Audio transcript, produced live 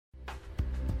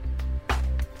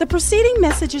The preceding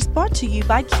message is brought to you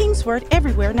by Kingsword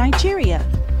Everywhere, Nigeria.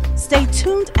 Stay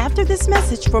tuned after this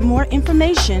message for more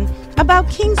information about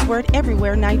Kingsword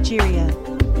Everywhere, Nigeria.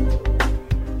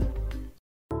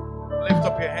 Lift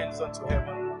up your hands unto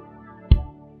heaven.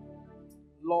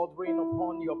 Lord, rain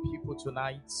upon your people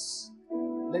tonight.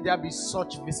 Let there be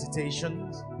such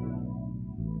visitation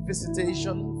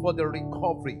for the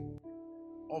recovery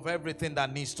of everything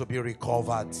that needs to be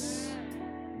recovered.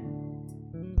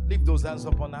 Lift those hands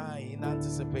up on high in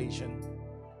anticipation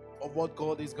of what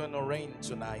God is going to rain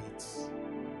tonight.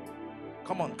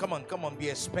 Come on, be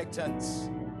expectant.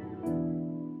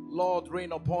 Lord,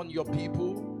 rain upon your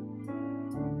people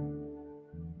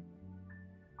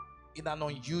in an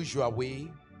unusual way.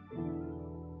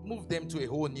 Move them to a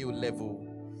whole new level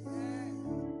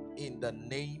in the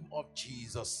name of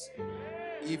Jesus.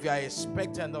 If you are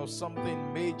expectant of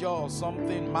something major or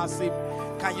something massive,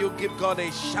 can you give God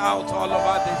a shout all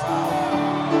over this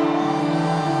house?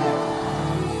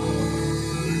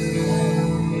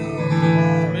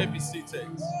 Maybe seated.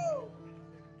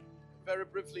 Very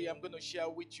briefly, I'm going to share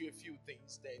with you a few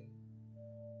things. Then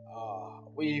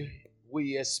we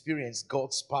experience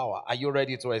God's power. Are you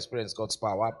ready to experience God's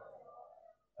power?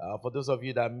 For those of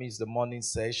you that missed the morning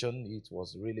session, it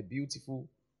was really beautiful.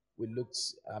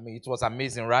 It was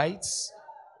amazing, right?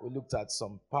 We looked at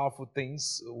some powerful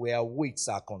things where weights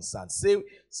are concerned.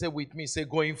 Say with me, say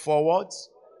going forward,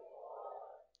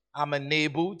 I'm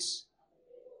enabled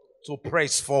to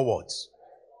press forward.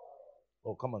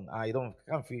 Oh, come on, I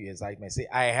can't feel your excitement. Say,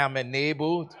 I am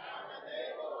enabled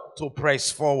to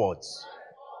press forward.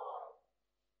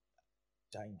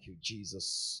 Thank you,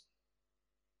 Jesus.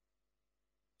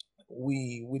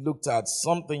 We looked at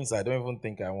some things. I don't even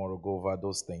think I want to go over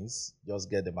those things. Just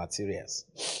get the materials.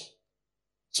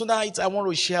 Tonight, I want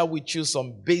to share with you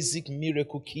some basic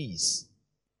miracle keys.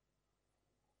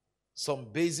 Some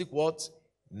basic what?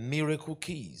 Miracle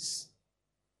keys.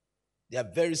 They are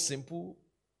very simple,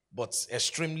 but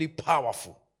extremely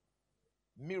powerful.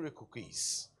 Miracle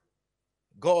keys.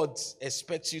 God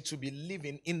expects you to be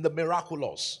living in the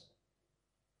miraculous.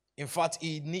 In fact,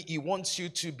 He wants you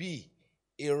to be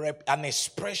an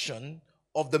expression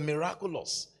of the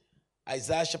miraculous.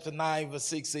 Isaiah chapter 9 verse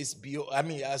 6 says,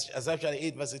 Isaiah chapter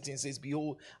 8 verse 18 says,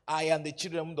 behold, I and the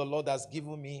children whom the Lord has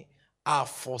given me are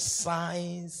for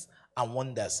signs and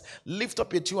wonders. Lift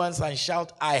up your two hands and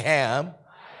shout, I am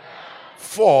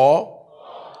for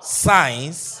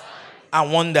signs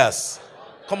and wonders.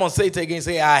 Come on, say it again.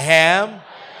 Say, I am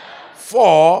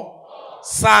for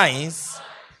signs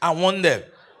and wonders.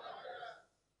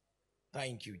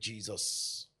 Thank you,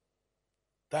 Jesus.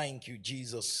 Thank you,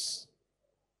 Jesus.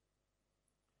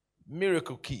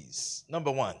 Miracle keys.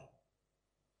 Number one.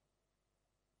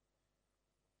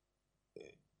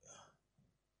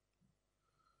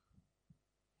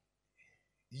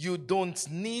 You don't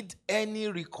need any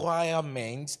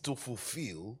requirement to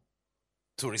fulfill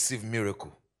to receive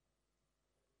miracle.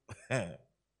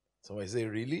 Somebody say,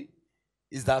 really?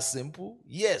 Is that simple?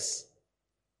 Yes.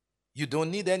 You don't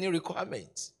need any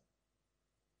requirement.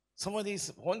 Somebody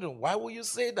is wondering, why will you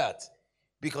say that?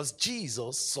 Because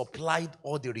Jesus supplied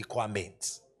all the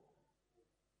requirements.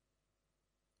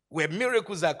 Where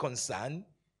miracles are concerned,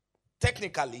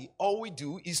 technically, all we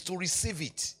do is to receive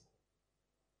it.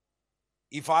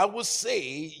 If I would say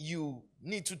you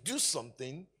need to do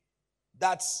something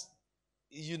that,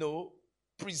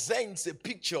 presents a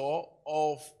picture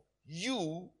of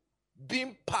you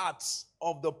being part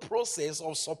of the process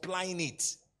of supplying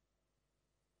it.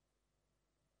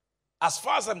 As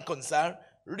far as I'm concerned,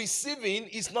 receiving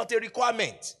is not a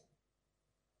requirement.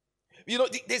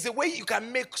 There's a way you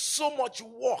can make so much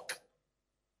work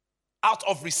out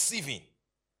of receiving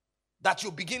that you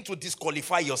begin to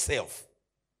disqualify yourself.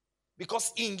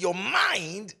 Because in your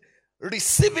mind,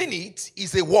 receiving it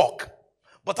is a work.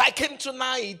 But I came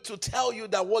tonight to tell you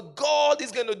that what God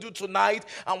is going to do tonight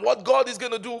and what God is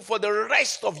going to do for the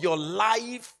rest of your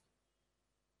life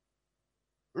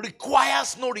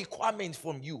requires no requirement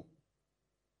from you.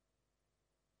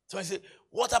 So I said,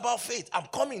 what about faith? I'm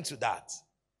coming to that.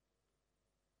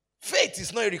 Faith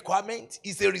is not a requirement,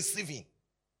 it's a receiving.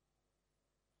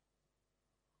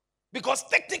 Because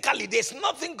technically, there's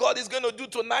nothing God is going to do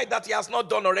tonight that He has not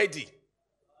done already.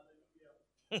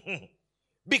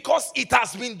 Because it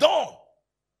has been done.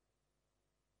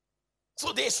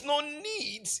 So there's no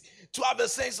need to have a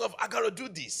sense of, I got to do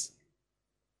this.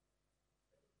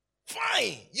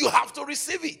 Fine, you have to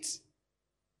receive it.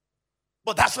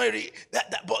 But that's not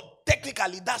but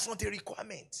technically, that's not a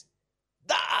requirement.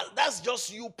 That's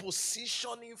just you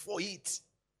positioning for it.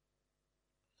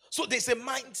 So there's a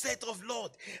mindset of,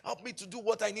 Lord, help me to do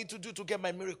what I need to do to get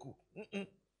my miracle.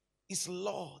 is,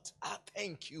 Lord, I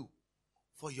thank you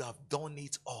for you have done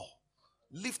it all.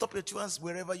 Lift up your two hands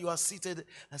wherever you are seated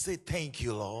and say, thank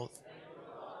you, Lord,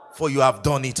 for you have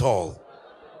done it all.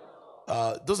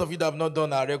 Those of you that have not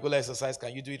done our regular exercise,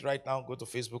 can you do it right now? Go to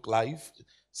Facebook Live,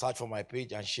 search for my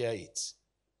page and share it.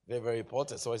 Very, very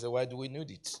important. So I said, why do we need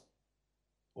it?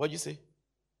 What did you say?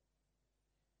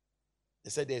 They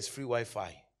said there's free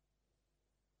Wi-Fi.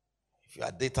 If you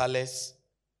are dataless,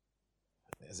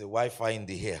 there's a Wi-Fi in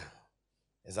the air.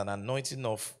 There's an anointing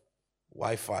of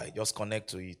Wi-Fi. Just connect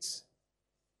to it.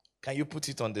 Can you put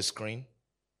it on the screen?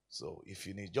 So if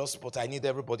you need, but I need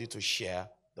everybody to share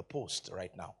the post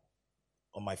right now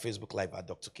on my Facebook Live at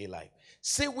Dr. K Live.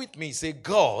 Say with me, say,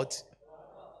 God,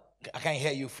 I can't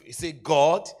hear you. Say,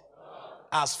 God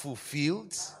has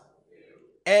fulfilled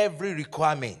every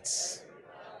requirement.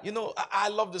 You know, I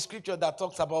love the scripture that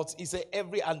talks about, he said,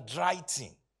 every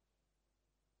handwriting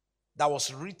that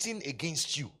was written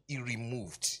against you, he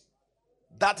removed.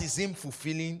 That is him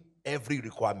fulfilling every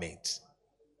requirement.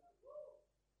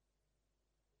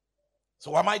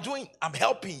 So what am I doing? I'm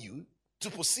helping you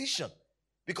to position.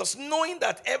 Because knowing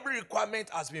that every requirement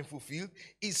has been fulfilled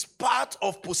is part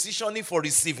of positioning for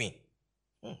receiving.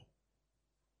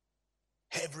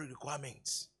 Every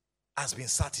requirement has been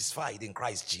satisfied in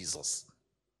Christ Jesus.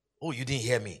 Oh, you didn't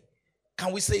hear me.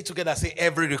 Can we say it together? Say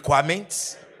every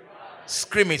requirement.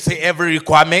 Scream it. Say every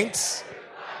requirement.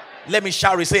 Let me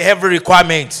shout it. Say every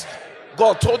requirement.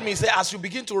 God told me, say, as you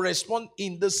begin to respond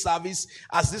in this service,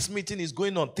 as this meeting is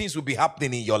going on, things will be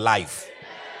happening in your life.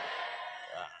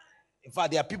 In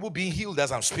fact, there are people being healed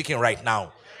as I'm speaking right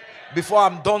now. Before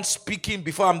I'm done speaking,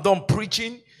 before I'm done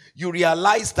preaching, you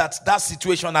realize that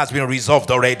situation has been resolved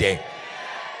already.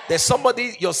 There's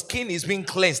somebody, your skin is being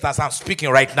cleansed as I'm speaking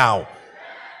right now.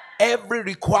 Every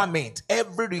requirement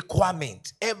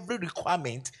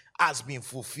has been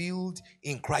fulfilled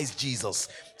in Christ Jesus.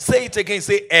 Say it again.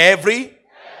 Say every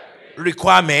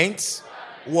requirement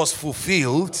was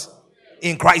fulfilled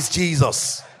in Christ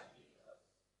Jesus.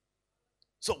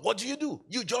 So what do?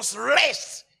 You just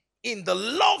rest in the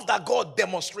love that God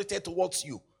demonstrated towards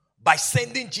you by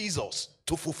sending Jesus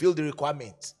to fulfill the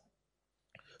requirement.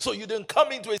 So you didn't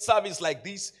come into a service like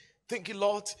this thinking,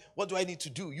 Lord, what do I need to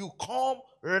do? You come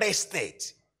rested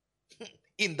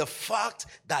in the fact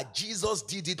that Jesus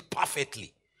did it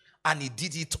perfectly and he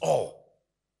did it all.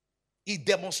 He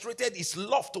demonstrated his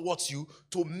love towards you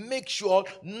to make sure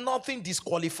nothing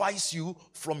disqualifies you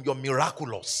from your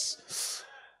miraculous.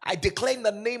 I declare in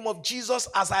the name of Jesus,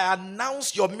 as I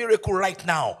announce your miracle right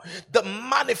now, the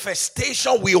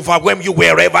manifestation will overwhelm you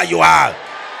wherever you are.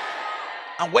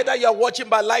 And whether you're watching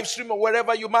by live stream or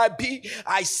wherever you might be,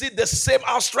 I see the same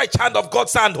outstretched hand of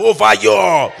God's hand over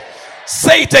you.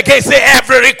 Say it again. Say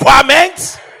every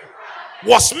requirement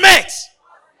was met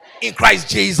in Christ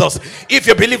Jesus. If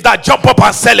you believe that, jump up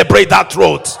and celebrate that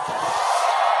truth.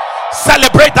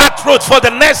 Celebrate that truth for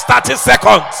the next 30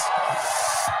 seconds.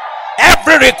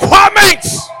 Every requirement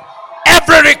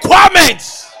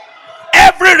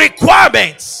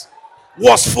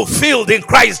was fulfilled in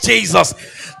Christ Jesus.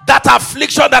 That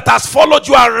affliction that has followed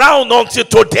you around until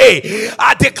today,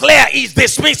 I declare, is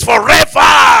dismissed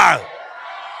forever.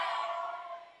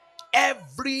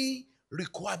 Every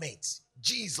requirement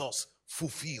Jesus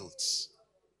fulfilled,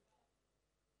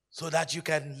 so that you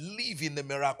can live in the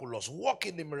miraculous, walk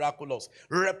in the miraculous,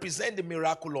 represent the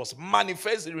miraculous,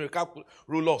 manifest the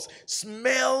miraculous,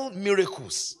 smell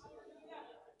miracles.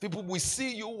 People will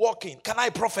see you walking. Can I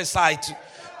prophesy to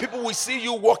people? Will see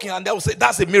you walking and they will say,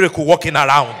 that's a miracle walking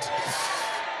around.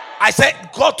 I said,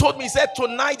 God told me, he said,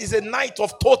 tonight is a night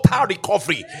of total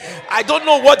recovery. I don't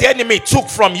know what the enemy took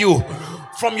from you.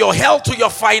 From your health to your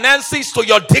finances to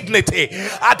your dignity,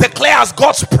 I declare as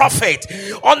God's prophet,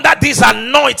 under this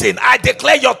anointing, I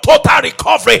declare your total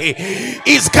recovery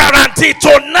is guaranteed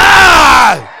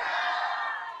tonight.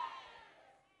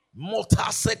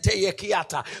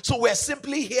 So we're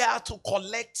simply here to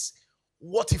collect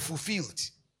what he fulfilled.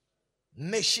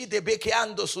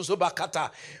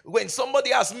 When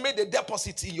somebody has made a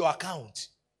deposit in your account,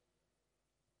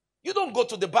 you don't go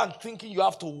to the bank thinking you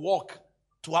have to walk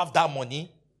to have that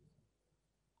money.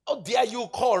 How dare you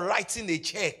call writing a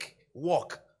check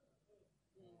work?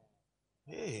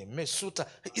 Hey, Mesuta.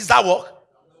 Is that work?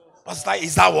 Pastor,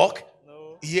 is that work?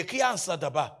 No.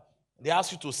 They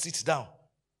ask you to sit down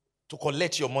to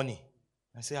collect your money.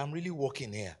 I say, I'm really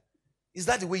working here. Is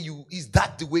that the way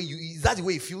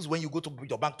it feels when you go to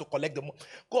your bank to collect the money?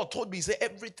 God told me, he said,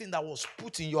 everything that was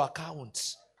put in your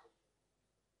account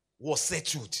was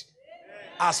settled.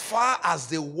 As far as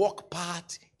the work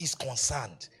part is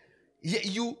concerned,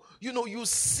 you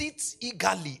sit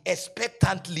eagerly,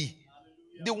 expectantly,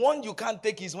 The one you can't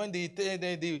take is when the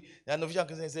official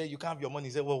can say you can't have your money.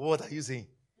 Say, well, what are you saying?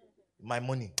 My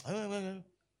money.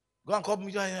 Go and call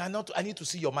me. I need to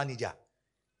see your manager.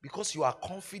 Because you are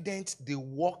confident the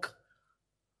work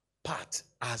part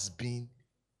has been.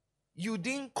 You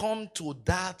didn't come to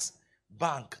that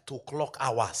bank to clock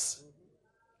hours.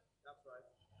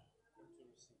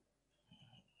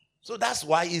 So that's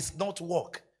why it's not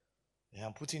work.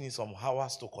 I'm putting in some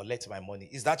hours to collect my money.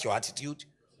 Is that your attitude?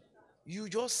 You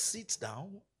just sit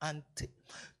down and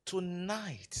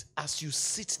tonight, as you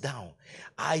sit down,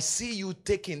 I see you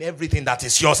taking everything that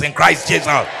is yours in Christ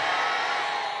Jesus.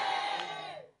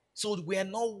 So we are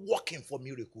not working for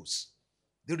miracles.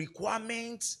 The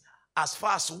requirements as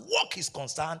far as work is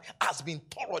concerned has been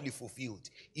thoroughly fulfilled.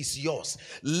 It's yours.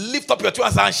 Lift up your two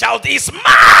hands and shout, it's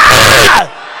mine!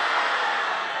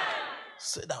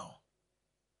 Sit down.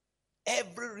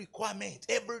 Every requirement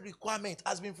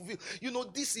has been fulfilled. You know,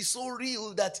 this is so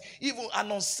real that even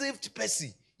an unsaved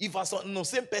person, if an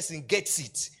unsaved person gets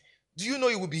it, do you know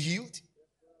he will be healed?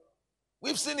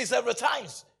 We've seen it several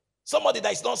times. Somebody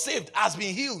that is not saved has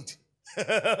been healed.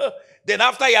 Then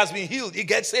after he has been healed, he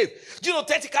gets saved. Do you know,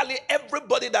 technically,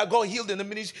 everybody that got healed in the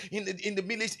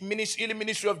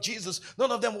ministry of Jesus,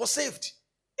 none of them was saved.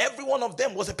 Every one of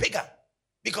them was a pagan.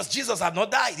 Because Jesus had not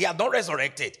died, he had not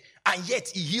resurrected, and yet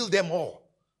he healed them all.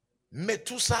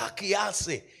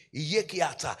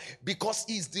 Because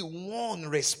he's the one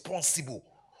responsible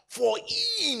for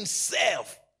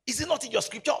himself. Is it not in your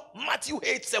scripture? Matthew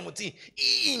 8:17.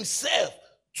 He himself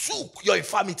took your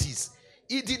infirmities.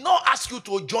 He did not ask you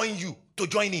to join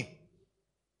him.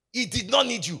 He did not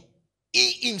need you.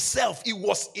 He himself, he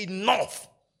was enough.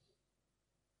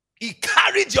 He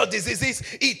carried your diseases.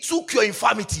 He took your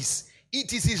infirmities.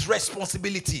 It is his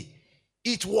responsibility.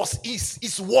 It was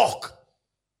his work.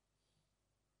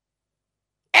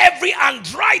 Every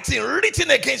handwriting written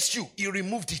against you, he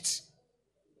removed it.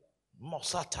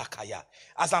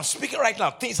 As I'm speaking right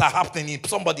now, things are happening in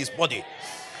somebody's body.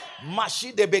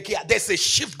 There's a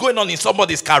shift going on in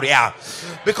somebody's career,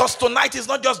 because tonight is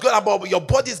not just going about your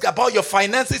body, it's about your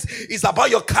finances, it's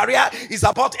about your career, it's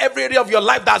about every area of your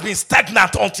life that's been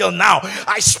stagnant until now.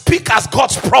 I speak as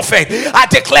God's prophet. I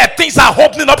declare things are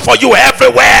opening up for you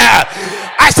everywhere.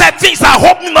 I said things are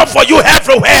opening up for you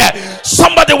everywhere.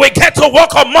 Somebody will get to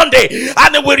work on Monday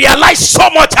and they will realize so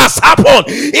much has happened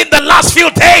in the last few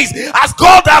days as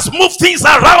God has moved things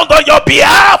around on your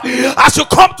behalf. As you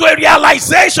come to a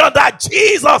realization that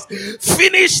Jesus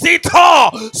finished it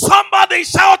all. Somebody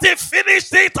shout, he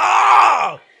finished it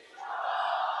all.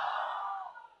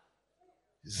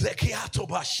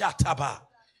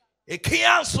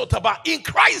 In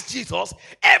Christ Jesus,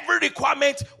 every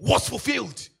requirement was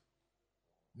fulfilled.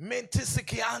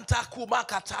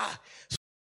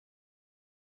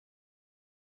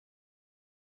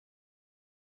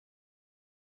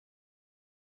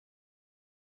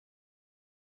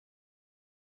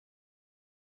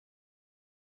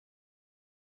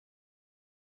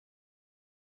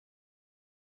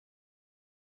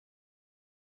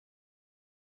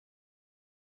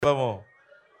 Come on.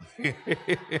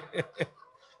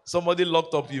 Somebody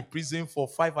locked up in prison for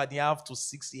 5.5 to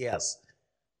 6 years.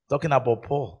 Talking about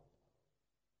Paul.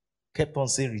 Kept on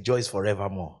saying, rejoice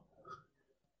forevermore.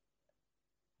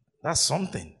 That's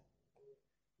something.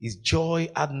 His joy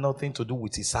had nothing to do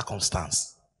with his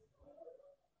circumstance.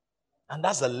 And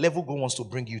that's the level God wants to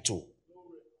bring you to.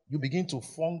 You begin to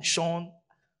function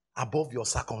above your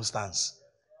circumstance.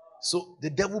 So the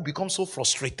devil becomes so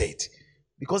frustrated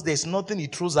because there's nothing he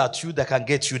throws at you that can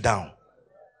get you down.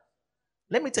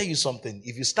 Let me tell you something.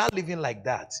 If you start living like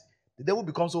that, the devil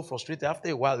becomes so frustrated. After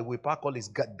a while, he will pack all his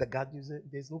the God. You say,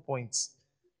 there's no point.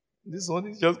 This one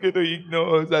is just going to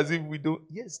ignore us as if we don't.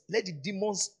 Yes, let the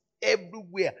demons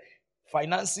everywhere,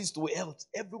 finances to health,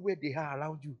 everywhere they are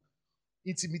around you,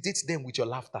 intimidate them with your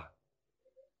laughter.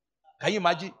 Can you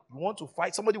imagine? You want to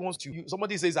fight, somebody wants you.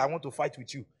 Somebody says, I want to fight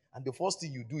with you. And the first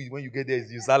thing you do is when you get there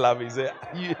is you start laughing. You say,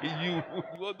 you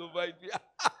want to fight me?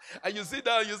 And you sit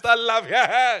down, you start laughing.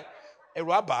 Hey,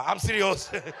 Rabba, I'm serious.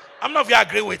 I'm not if you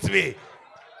agree with me.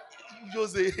 You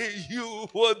just say, hey, you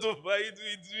want to fight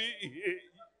with me?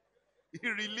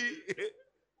 You really?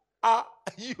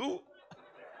 You?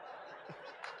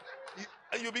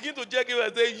 And you begin to check him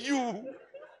and say, you?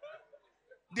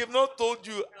 They've not told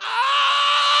you.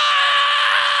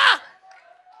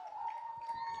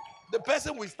 The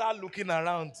person will start looking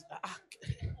around.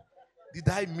 Did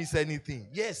I miss anything?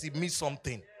 Yes, he missed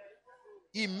something.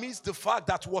 He missed the fact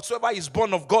that whatsoever is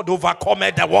born of God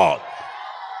overcometh the world.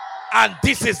 And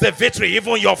this is the victory,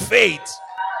 even your faith.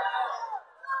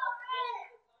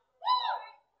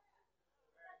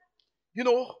 You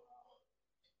know,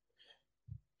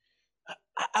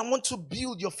 I want to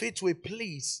build your faith to a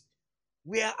place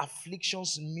where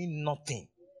afflictions mean nothing.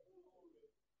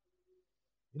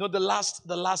 You know, the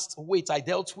last weight I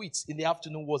dealt with in the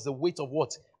afternoon was the weight of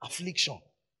what? Affliction.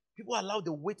 People allow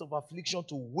the weight of affliction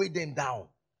to weigh them down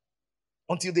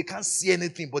until they can't see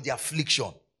anything but the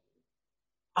affliction.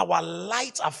 Our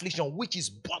light affliction, which is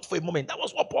but for a moment. That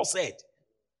was what Paul said.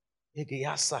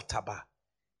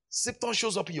 Symptom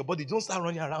shows up in your body. Don't start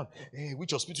running around. Hey,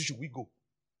 which hospital should we go?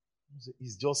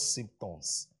 It's just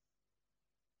symptoms.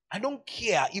 I don't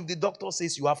care if the doctor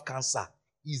says you have cancer.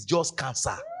 It's just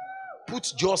cancer.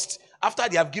 Put just, after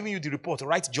they have given you the report,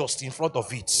 write just in front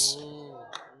of it.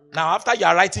 Now, after you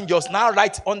are writing just, now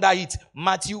write under it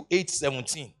Matthew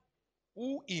 8:17.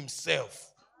 Who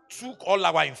himself took all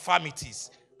our infirmities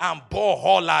and bore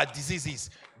all our diseases.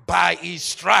 By his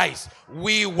stripes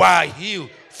we were healed.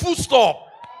 Full stop.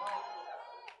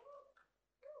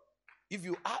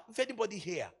 If anybody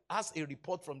here has a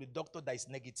report from the doctor that is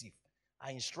negative,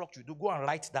 I instruct you to go and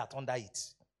write that under it.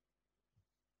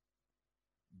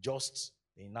 Just,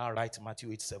 they now write Matthew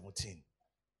 8:17.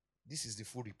 This is the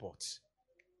full report.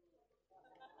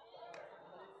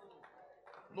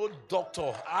 No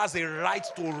doctor has a right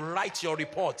to write your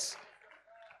report.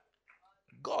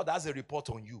 God has a report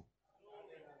on you.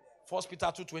 1 Peter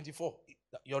 2:24,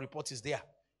 your report is there.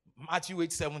 Matthew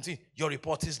 8:17, your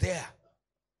report is there.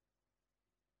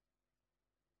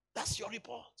 That's your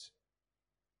report.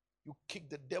 You kick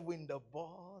the devil in the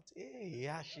butt. Hey,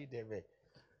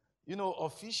 you know,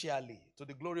 officially, to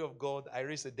the glory of God, I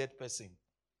raised a dead person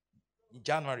in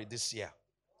January this year.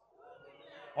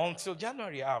 Until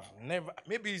January, I've never,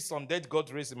 maybe some dead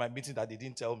God raised in my meeting that they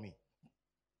didn't tell me.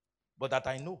 But that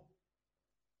I know.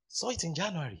 Saw it in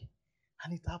January.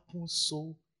 And it happened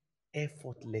so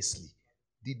effortlessly.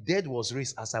 The dead was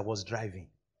raised as I was driving.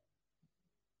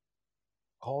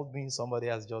 Called me, somebody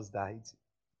has just died.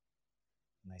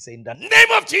 And I say, in the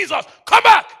name of Jesus, come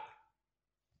back!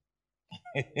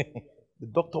 The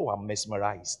doctor was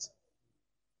mesmerized.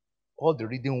 All the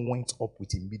reading went up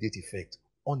with immediate effect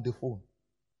on the phone.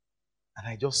 And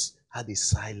I just had a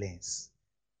silence.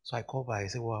 So I called back. I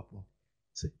said, what happened?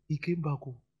 I said, he came back.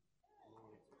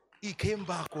 He came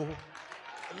back.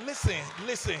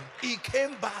 Listen. He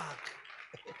came back.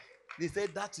 They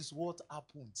said, that is what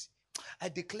happened. I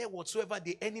declare whatsoever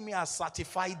the enemy has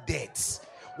certified dead,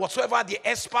 whatsoever the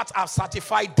experts have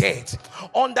certified dead,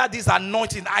 under this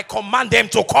anointing, I command them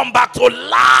to come back to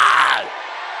life.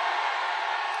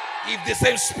 If the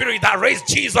same spirit that raised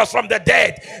Jesus from the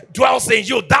dead dwells in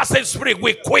you, that same spirit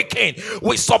will quicken,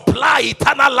 will supply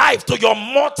eternal life to your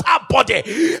mortal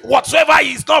body. Whatsoever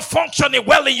is not functioning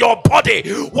well in your body,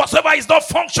 whatsoever is not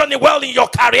functioning well in your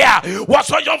career,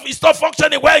 whatsoever is not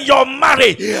functioning well in your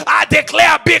marriage, I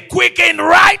declare, be quickened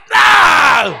right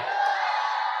now.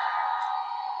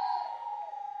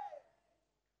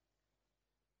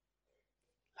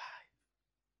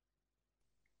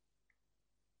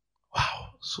 Wow.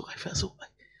 So I felt so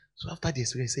after the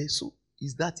experience, I said, so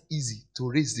is that easy to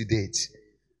raise the dead?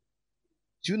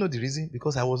 Do you know the reason?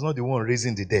 Because I was not the one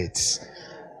raising the dead.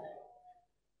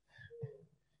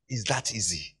 Is that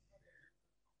easy?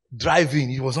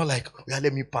 Driving, it was not like, yeah,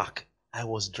 let me park. I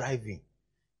was driving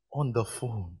on the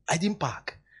phone. I didn't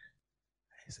park.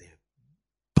 I said,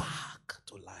 back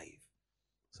to life.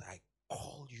 So I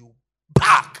call you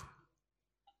back.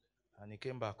 And he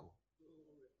came back.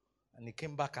 And he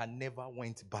came back and never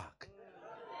went back.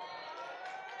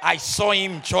 I saw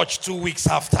him in church 2 weeks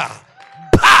after.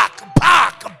 Back.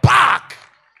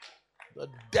 The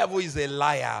devil is a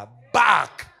liar.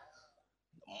 Back.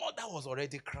 The mother was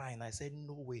already crying. I said,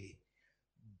 no way.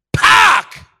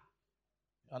 Back.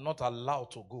 You are not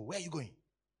allowed to go. Where are you going?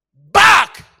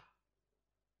 Back.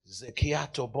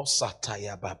 Zekiato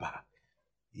bosataya baba.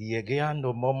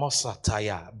 Yegeando momo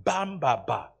sataya. Bam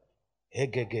baba.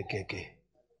 Egegegege.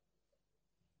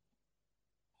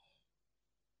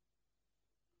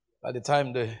 By the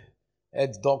time the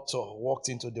head doctor walked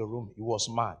into the room, he was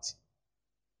mad.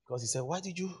 Because he said, why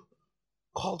did you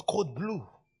call code blue?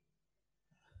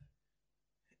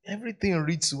 Everything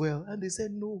reads well. And they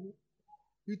said, no,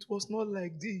 it was not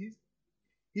like this.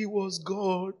 He was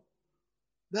God.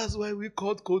 That's why we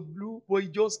called code blue. But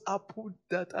it just happened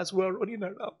that as we were running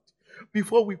around,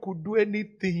 before we could do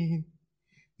anything,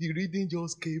 the reading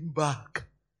just came back.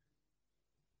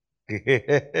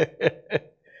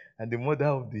 And the mother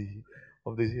of the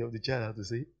child had to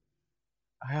say,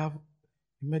 I have a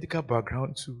medical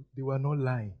background too. They were not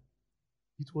lying.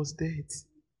 It was dead.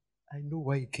 I know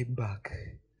why he came back.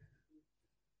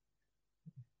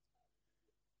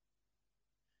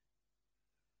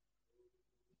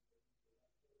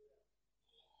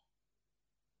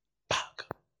 Back.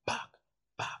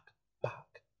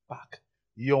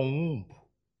 your womb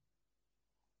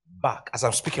back. As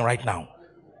I'm speaking right now,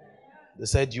 they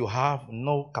said you have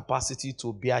no capacity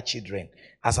to bear children.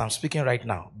 As I'm speaking right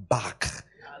now, back.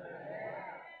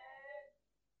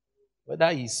 Whether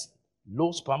it's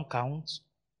low sperm count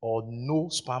or no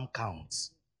sperm count,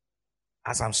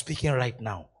 as I'm speaking right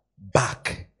now,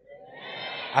 back.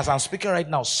 As I'm speaking right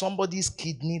now, somebody's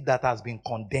kidney that has been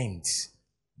condemned,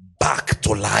 back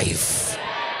to life.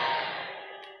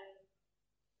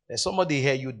 There's somebody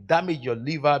here, you damage your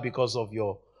liver because of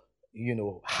your,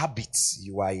 habits.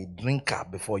 You are a drinker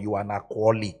before, you are an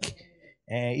alcoholic.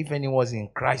 If anyone's in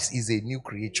Christ, is a new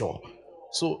creature.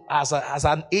 So as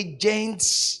an agent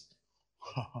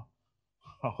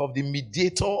of the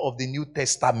mediator of the New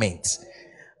Testament,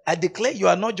 I declare you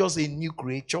are not just a new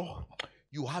creature,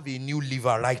 you have a new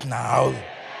liver right now.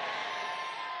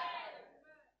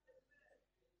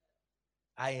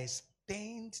 I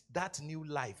extend that new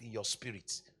life in your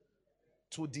spirit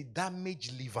to the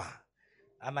damaged liver.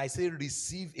 And I say,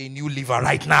 receive a new liver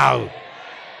right now.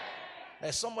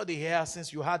 There's somebody here,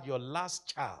 since you had your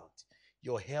last child,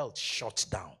 your health shut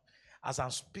down. As I'm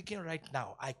speaking right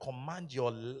now, I command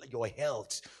your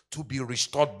health to be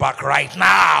restored back right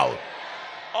now.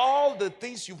 All the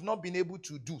things you've not been able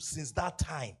to do since that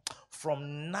time, from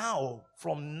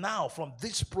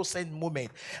this present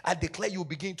moment, I declare you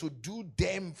begin to do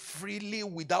them freely,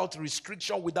 without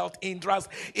restriction, without hindrance,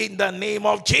 in the name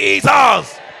of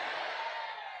Jesus.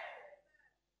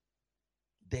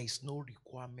 There is no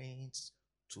requirements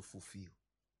to fulfill.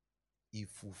 He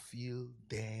fulfill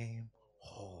them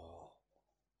all.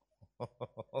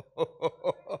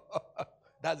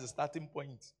 That's the starting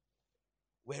point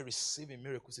where receiving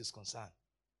miracles is concerned.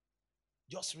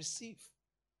 Just receive.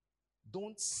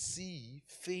 Don't see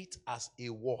faith as a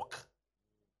work.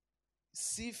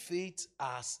 See faith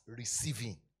as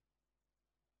receiving.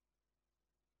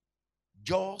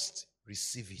 Just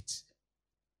receive it.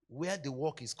 Where the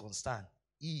work is concerned,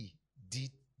 he did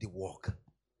the work.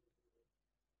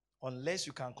 Unless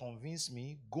you can convince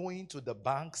me, going to the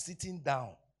bank, sitting down,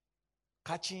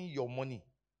 catching your money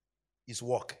is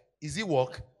work. Is it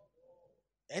work?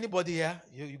 Anybody here?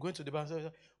 You're going to the bank.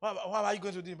 Why are you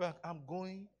going to the bank? I'm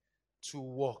going to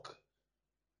work.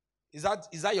 Is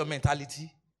that your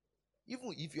mentality?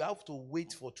 Even if you have to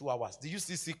wait for 2 hours, do you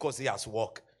still see because he has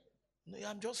work? No,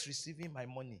 I'm just receiving my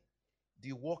money.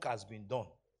 The work has been done.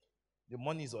 The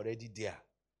money is already there.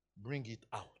 Bring it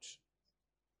out.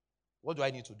 What do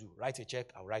I need to do? Write a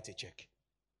check? I'll write a check.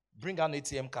 Bring an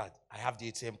ATM card. I have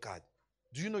the ATM card.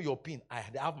 Do you know your PIN? I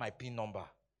have my PIN number.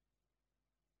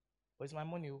 But it's my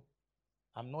money.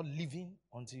 I'm not leaving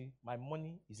until my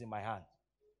money is in my hand.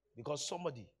 Because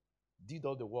somebody did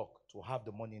all the work to have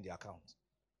the money in the account.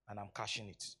 And I'm cashing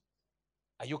it.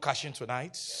 Are you cashing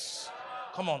tonight?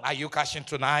 Come on, are you cashing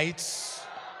tonight?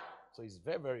 So it's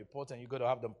very, very important. You got to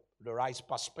have the right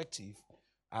perspective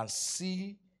and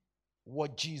see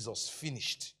what Jesus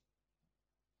finished.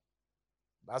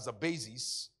 That's the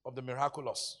basis of the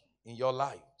miraculous in your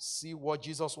life. See what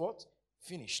Jesus what?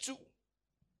 Finished too.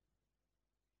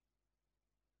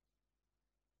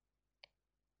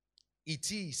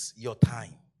 It is your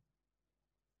time.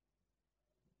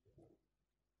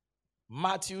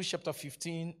 Matthew chapter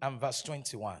 15 and verse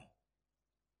 21.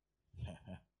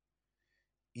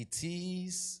 It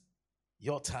is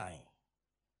your time.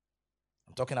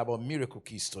 I'm talking about miracle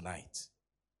keys tonight.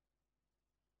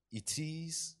 It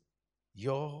is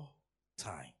your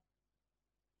time.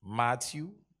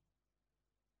 Matthew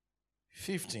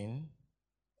 15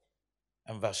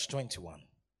 and verse 21.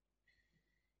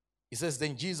 It says,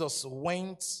 then Jesus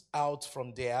went out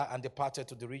from there and departed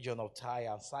to the region of Tyre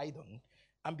and Sidon.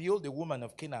 And behold, a woman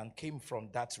of Canaan came from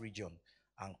that region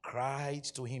and cried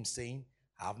to him, saying,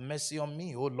 have mercy on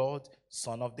me, O Lord,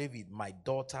 Son of David. My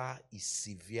daughter is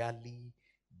severely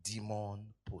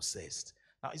demon-possessed.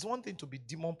 Now, it's one thing to be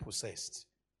demon-possessed.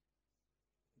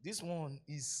 This one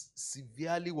is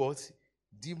severely what?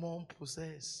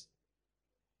 Demon-possessed.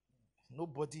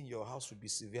 Nobody in your house will be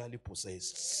severely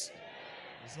possessed.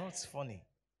 It's not funny.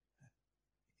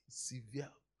 Severe.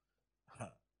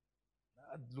 That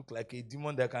look like a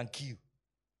demon that can kill.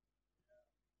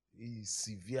 Is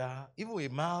severe. Even a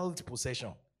mild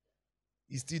possession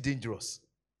is still dangerous.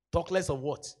 Talk less of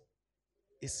what?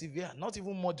 A severe, not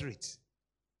even moderate.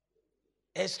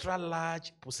 Extra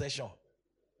large possession.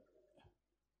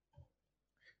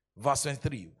 Verse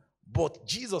 23. But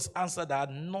Jesus answered her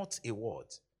not a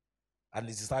word. And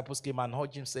his disciples came and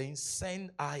urged him, saying,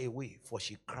 send her away, for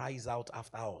she cries out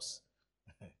after us.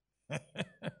 I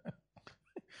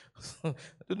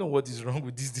don't know what is wrong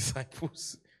with these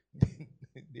disciples.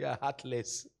 They are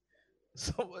heartless.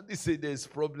 Somebody said there's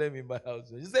problem in my house.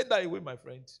 He said that away, my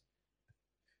friend.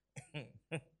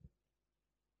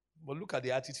 But look at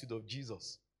the attitude of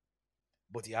Jesus.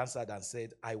 But he answered and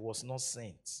said, I was not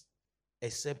sent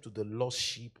except to the lost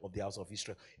sheep of the house of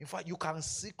Israel. In fact, you can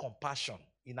see compassion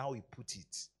in how he put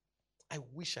it. I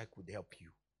wish I could help you,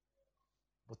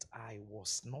 but I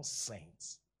was not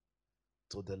sent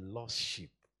to the lost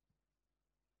sheep.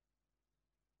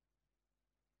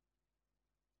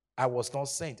 I was not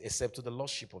sent except to the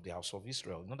lost sheep of the house of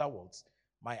Israel. In other words,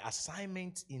 my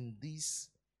assignment in this,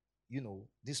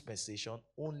 dispensation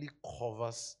only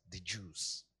covers the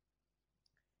Jews.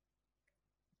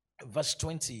 Verse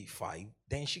 25,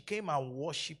 then she came and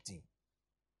worshipped him,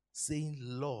 saying,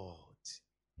 Lord,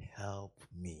 help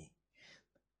me.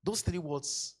 Those three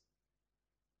words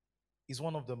is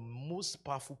one of the most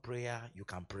powerful prayer you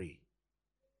can pray.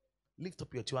 Lift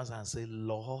up your two hands and say,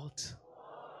 Lord,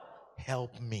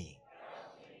 help me.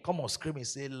 Come on, scream and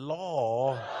say,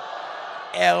 Lord,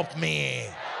 help me.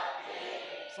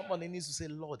 Somebody needs to say,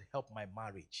 Lord, help my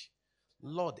marriage.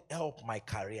 Lord, help my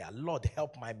career. Lord,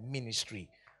 help my ministry.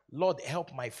 Lord,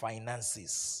 help my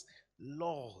finances.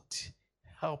 Lord,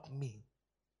 help me.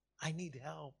 I need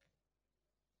help.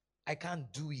 I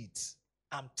can't do it.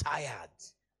 I'm tired.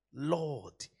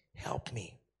 Lord, help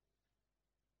me.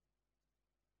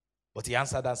 But he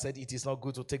answered and said, it is not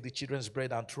good to take the children's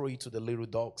bread and throw it to the little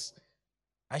dogs.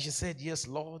 And she said, yes,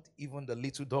 Lord, even the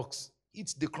little dogs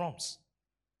eat the crumbs.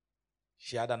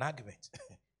 She had an argument.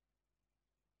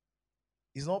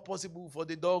 It's not possible for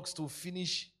the dogs to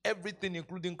finish everything,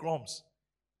 including crumbs.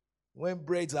 When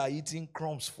birds are eating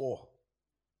crumbs for,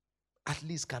 at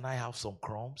least can I have some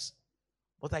crumbs?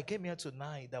 But I came here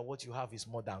tonight that what you have is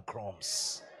more than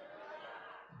crumbs.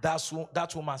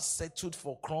 That woman settled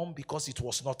for crumb because it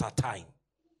was not her time.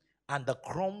 And the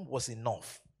crumb was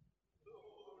enough.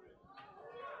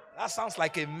 That sounds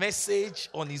like a message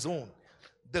on its own.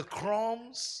 The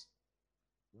crumbs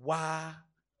were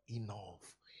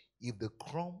enough. If the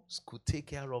crumbs could take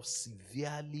care of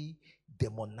severely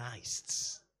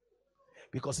demonized.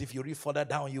 Because if you read further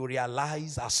down, you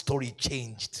realize our story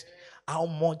changed. How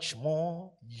much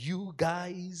more you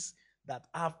guys that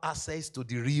have access to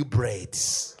the real bread.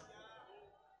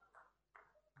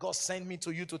 God sent me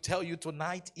to you to tell you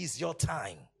tonight is your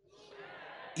time.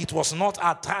 It was not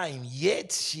our time,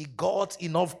 yet she got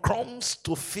enough crumbs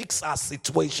to fix our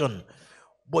situation.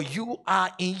 But you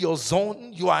are in your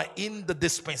zone. You are in the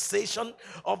dispensation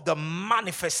of the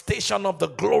manifestation of the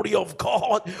glory of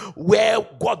God, where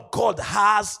what God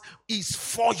has is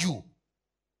for you.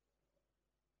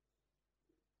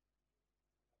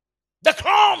 The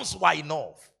crumbs were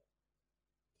enough.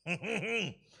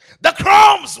 The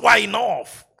crumbs were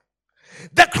enough.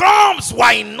 The crumbs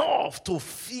were enough to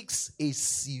fix a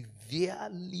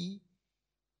severely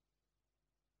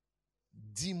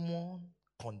demon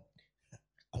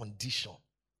condition.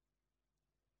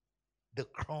 The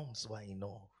crumbs were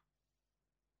enough.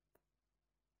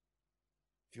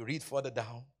 If you read further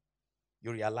down,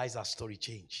 you realize our story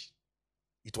changed.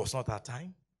 It was not our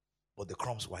time, but the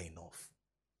crumbs were enough.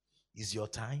 It's your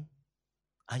time,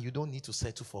 and you don't need to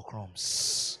settle for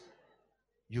crumbs.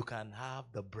 You can have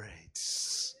the bread.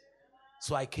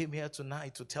 So I came here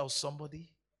tonight to tell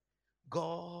somebody,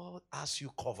 God has you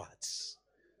covered.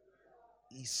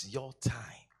 It's your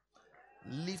time.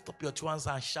 Lift up your two hands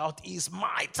and shout, it's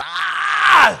my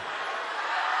time.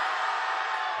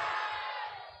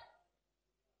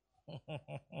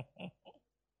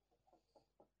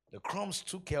 The crumbs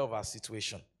took care of our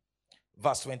situation.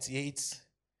 Verse 28,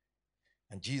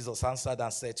 and Jesus answered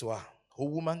and said to her, O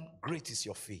woman, great is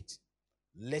your faith.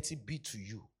 Let it be to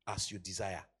you as you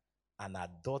desire. And her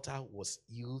daughter was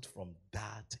healed from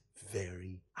that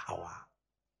very hour.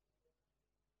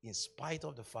 In spite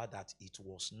of the fact that it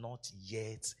was not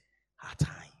yet her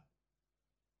time.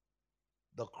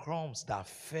 The crumbs that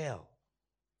fell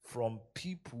from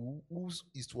people whose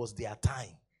it was their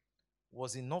time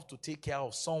was enough to take care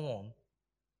of someone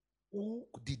who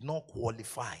did not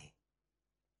qualify.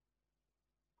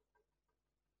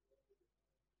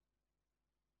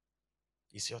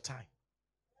 It's your time.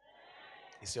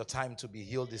 It's your time to be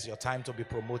healed. It's your time to be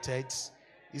promoted.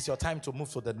 It's your time to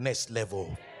move to the next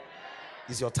level.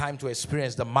 It's your time to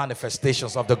experience the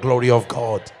manifestations of the glory of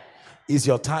God. It's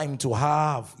your time to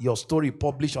have your story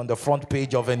published on the front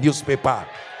page of a newspaper.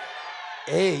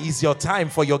 Hey, it's your time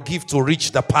for your gift to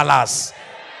reach the palace.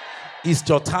 It's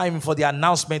your time for the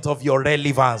announcement of your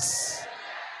relevance.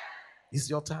 It's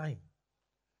your time.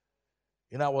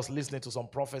 I was listening to some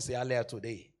prophecy earlier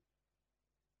today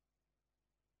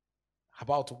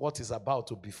about what is about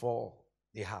to befall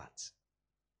the heart.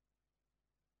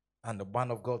 And the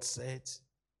man of God said,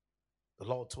 the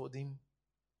Lord told him,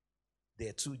 there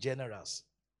are two generals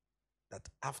that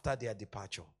after their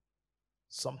departure,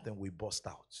 something will burst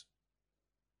out.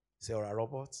 Sarah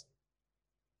Roberts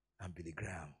and Billy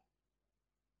Graham.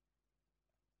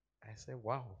 I said,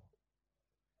 wow.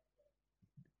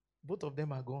 Both of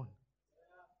them are gone.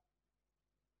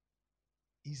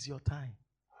 It's your time.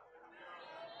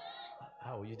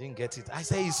 Oh, you didn't get it. I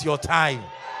say it's your time.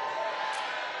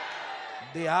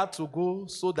 They had to go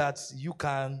so that you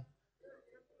can.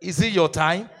 Is it your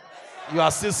time? You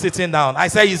are still sitting down. I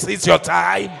say it's your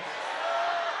time.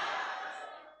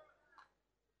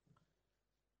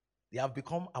 They have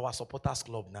become our supporters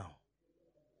club now.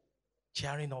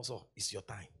 Cheering us up. It's your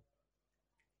time.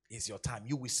 It's your time.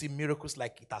 You will see miracles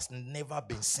like it has never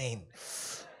been seen.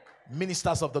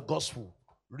 Ministers of the gospel,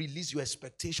 release your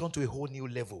expectation to a whole new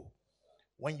level.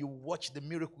 When you watch the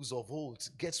miracles of old,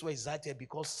 get so excited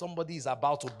because somebody is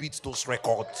about to beat those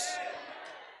records.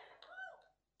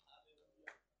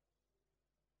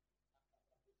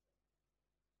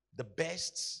 The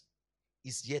best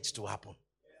is yet to happen.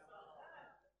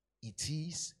 It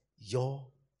is your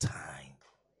time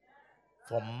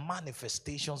for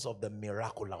manifestations of the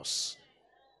miraculous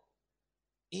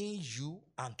in you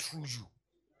and through you.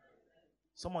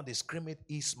 Someone they scream it,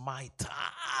 it's my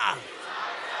time.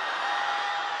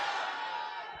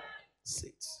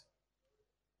 Sit.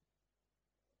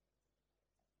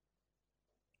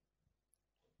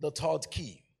 The third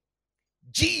key.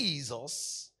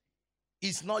 Jesus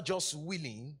is not just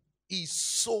willing, he's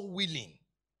so willing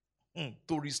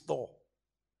to restore.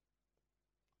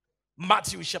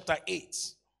 Matthew chapter 8.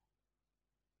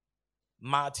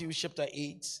 Matthew chapter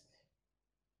 8.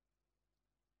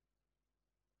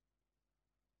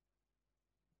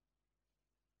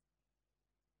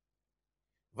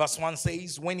 Verse 1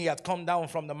 says, when he had come down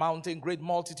from the mountain, great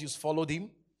multitudes followed him.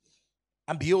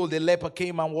 And behold, the leper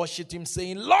came and worshipped him,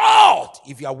 saying, Lord,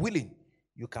 if you are willing,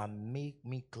 you can make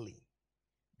me clean.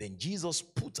 Then Jesus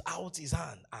put out his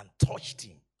hand and touched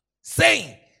him,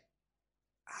 saying,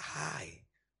 I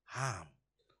am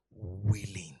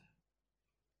willing.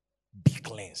 Be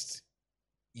cleansed.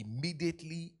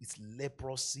 Immediately his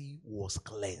leprosy was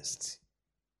cleansed.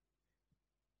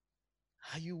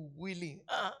 Are you willing?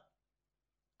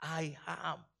 I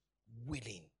am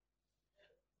willing.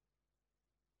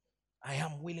 I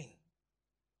am willing.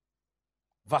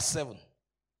 Verse 7.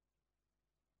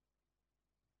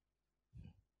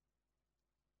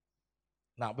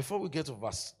 Now, before we get to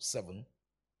verse 7,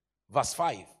 verse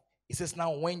 5, it says,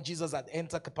 now when Jesus had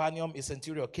entered Capernaum, a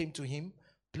centurion came to him,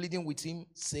 pleading with him,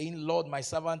 saying, Lord, my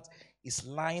servant is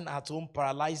lying at home,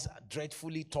 paralyzed,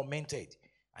 dreadfully tormented.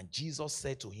 And Jesus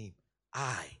said to him,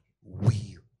 I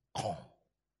will come.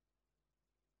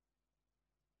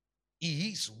 He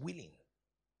is willing.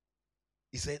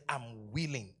 He said, I'm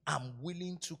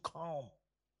willing to come.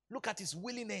 Look at his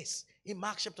willingness in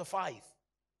Mark chapter 5.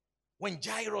 When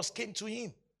Jairus came to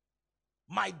him,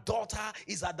 my daughter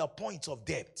is at the point of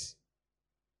death.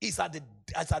 Is at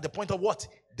the point of what?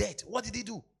 Death. What did he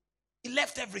do? He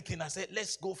left everything and said,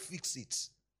 let's go fix it.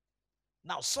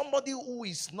 Now, somebody who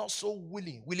is not so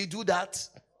willing, will he do that?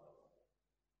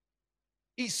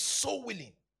 He's so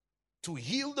willing to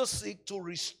heal the sick, to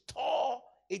restore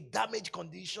a damaged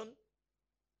condition.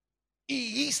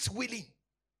 He is willing.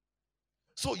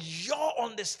 So your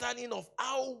understanding of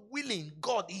how willing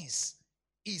God is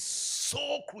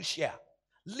so crucial.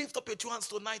 Lift up your two hands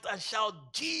tonight and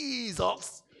shout,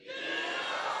 Jesus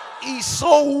is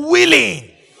so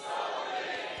willing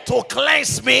to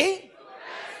cleanse me,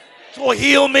 to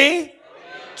heal me,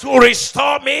 to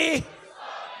restore me,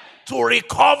 to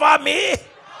recover me.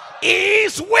 He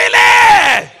is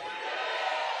willing.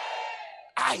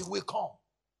 I will come.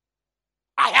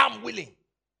 I am willing.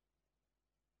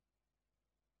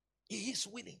 He is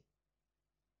willing.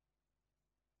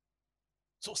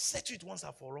 So settle it once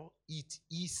and for all. It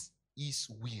is his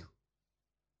will.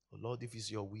 Oh Lord, if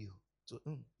it's your will, so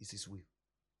it's his will.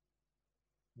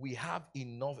 We have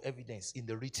enough evidence in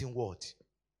the written word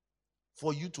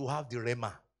for you to have the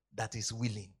rhema that is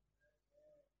willing.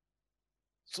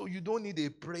 So you don't need a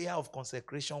prayer of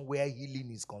consecration where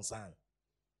healing is concerned.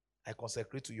 I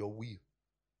consecrate to your will.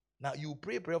 Now, you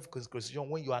pray a prayer of consecration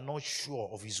when you are not sure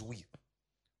of his will.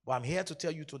 But I'm here to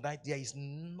tell you tonight, there is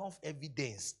enough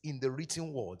evidence in the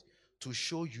written word to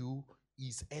show you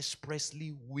he's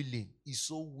expressly willing. He's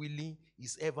so willing,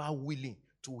 he's ever willing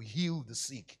to heal the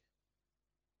sick,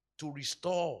 to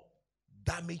restore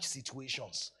damaged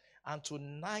situations. And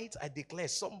tonight, I declare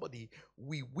somebody,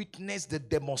 we witness the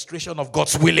demonstration of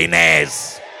God's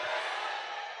willingness.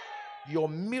 Your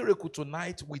miracle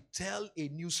tonight will tell a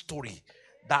new story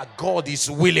that God is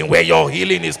willing where your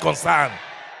healing is concerned.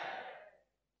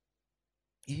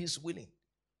 He is willing.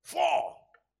 4,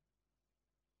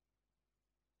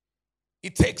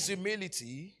 it takes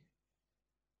humility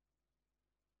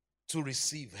to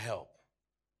receive help.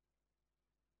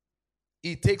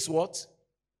 It takes what?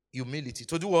 Humility.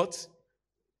 To do what?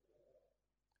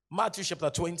 Matthew chapter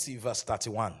 20, verse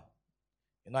 31.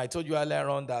 I told you earlier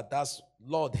on that that's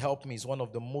Lord help me is one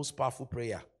of the most powerful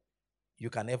prayer you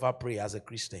can ever pray as a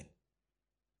Christian.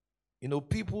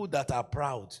 People that are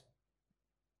proud,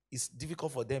 it's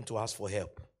difficult for them to ask for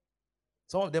help.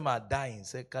 Some of them are dying.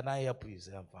 Say, can I help you?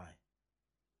 Say, I'm fine.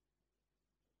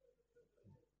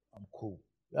 I'm cool.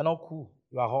 You are not cool.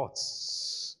 You are hot.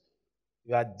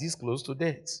 You are this close to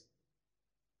death.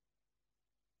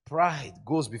 Pride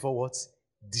goes before what?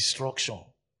 Destruction.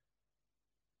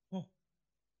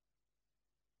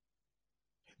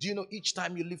 Do you know each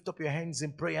time you lift up your hands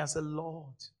in prayer and say,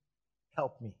 Lord,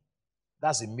 help me?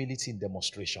 That's humility in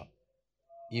demonstration.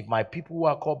 If my people who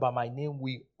are called by my name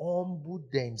will humble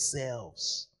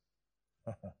themselves.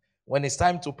 When it's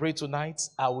time to pray tonight,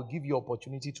 I will give you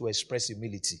opportunity to express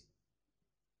humility.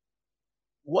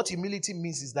 What humility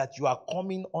means is that you are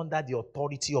coming under the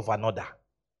authority of another.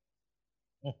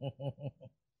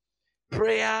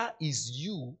 Prayer is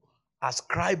you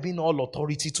ascribing all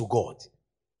authority to God.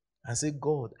 And say,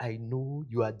 God, I know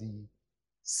you are the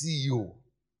CEO.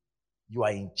 You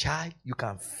are in charge. You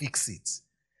can fix it.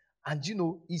 And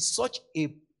it's such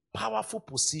a powerful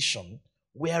position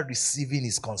where receiving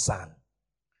is concerned.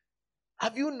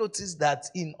 Have you noticed that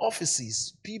in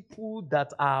offices, people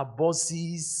that are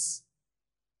bosses,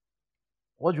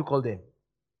 what do you call them?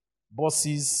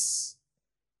 Bosses,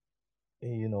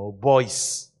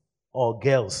 boys or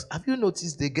girls. Have you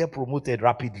noticed they get promoted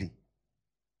rapidly?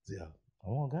 Yeah.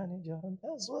 Oh, God,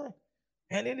 that's why.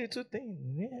 Any little thing,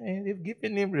 they've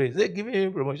given him raise, they're giving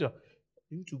him promotion.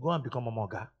 You need to go and become a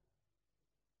Oga.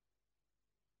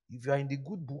 If you are in the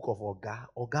good book of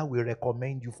Oga will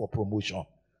recommend you for promotion.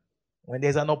 When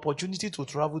there's an opportunity to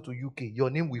travel to UK, your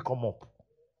name will come up.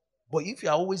 But if you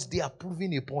are always there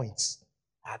proving a point,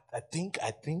 I think,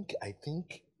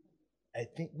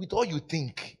 with all you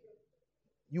think,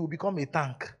 you will become a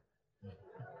tank.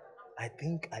 I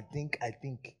think.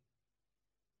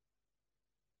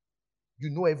 You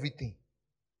know everything.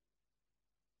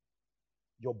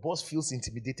 Your boss feels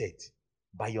intimidated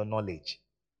by your knowledge.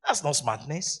 That's not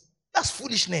smartness. That's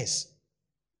foolishness.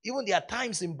 Even there are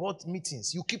times in board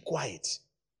meetings, you keep quiet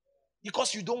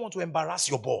because you don't want to embarrass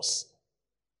your boss.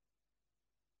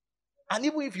 And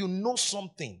even if you know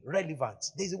something relevant,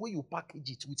 there's a way you package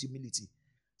it with humility.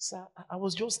 Sir, I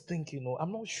was just thinking,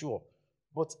 I'm not sure,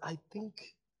 but I think,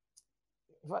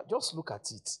 if I just look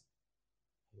at it.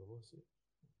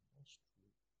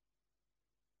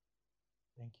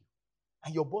 Thank you.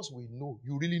 And your boss will know,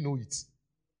 you really know it.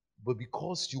 But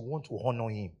because you want to honor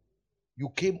him, you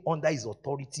came under his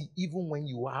authority even when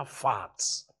you have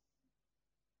facts.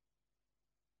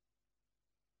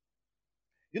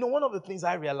 One of the things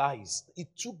I realized, it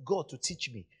took God to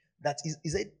teach me, that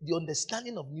is that the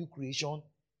understanding of new creation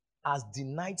has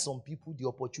denied some people the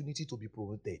opportunity to be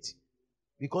promoted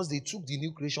because they took the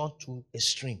new creation to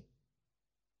extreme.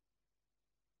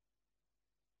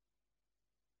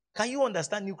 Can you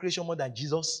understand new creation more than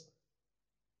Jesus?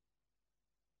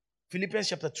 Philippians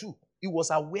chapter 2. He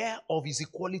was aware of his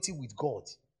equality with God.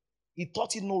 He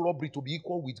thought it no robbery to be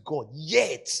equal with God.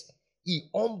 Yet, he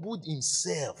humbled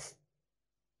himself.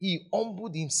 He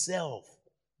humbled himself.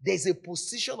 There's a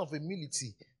position of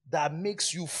humility that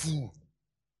makes you fool.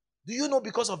 Do you know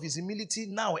because of his humility,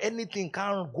 now anything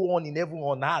can't go on in heaven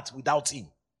or on earth without him?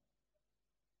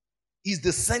 He's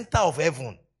the center of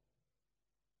heaven.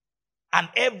 And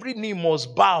every knee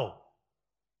must bow.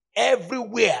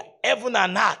 Everywhere, heaven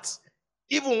and earth.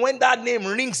 Even when that name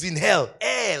rings in hell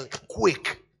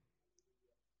quake.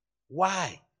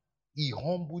 Why? He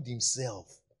humbled himself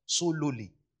so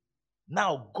lowly.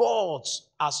 Now God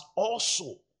has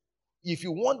also, if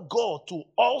you want God to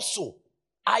also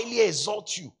highly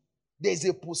exalt you, there's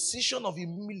a position of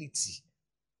humility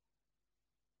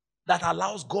that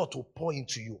allows God to pour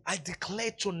into you. I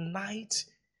declare tonight,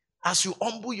 as you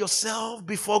humble yourself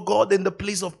before God in the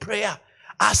place of prayer,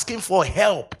 asking for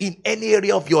help in any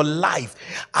area of your life,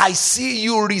 I see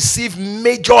you receive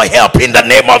major help in the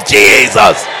name of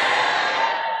Jesus.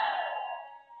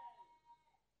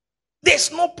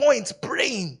 There's no point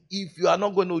praying if you are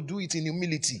not going to do it in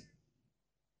humility.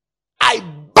 I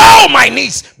bow my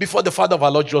knees before the Father of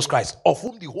our Lord Jesus Christ, of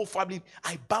whom the whole family,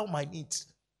 I bow my knees.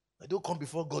 I don't come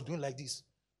before God doing like this.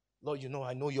 Lord,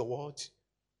 I know your word.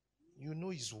 You know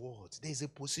his word. There's a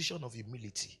position of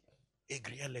humility.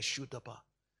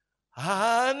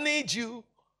 I need you.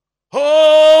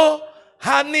 Oh,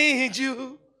 I need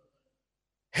you.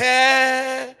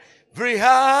 Every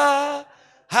hour,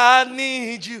 I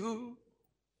need you.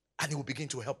 And he will begin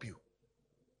to help you.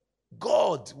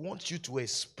 God wants you to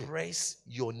express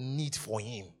your need for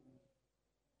him.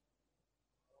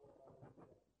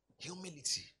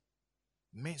 Humility.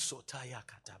 Do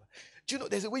you know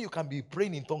there's a way you can be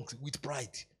praying in tongues with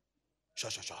pride?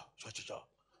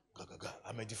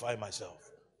 I'm edifying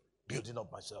myself, building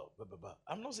up myself. Blah, blah, blah.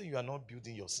 I'm not saying you are not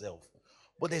building yourself,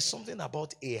 but there's something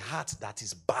about a heart that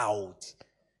is bowed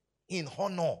in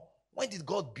honor. When did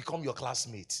God become your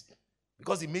classmate?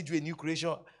 Because he made you a new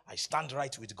creation. I stand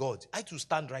right with God. I too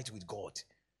stand right with God.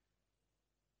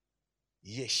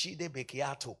 Yeshide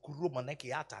bekiato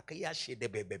kurumanekiata kiyashide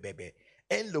bebebebe.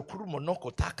 Enlo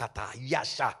kurumonoko takata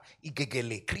yasha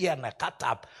igegele kriya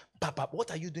nakata. Papa,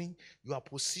 what are you doing? You are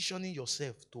positioning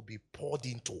yourself to be poured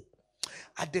into.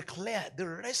 I declare the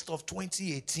rest of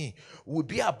 2018 will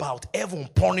be about heaven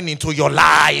pouring into your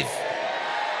life.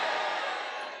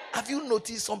 Have you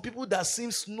noticed some people that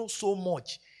seems know so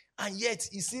much and yet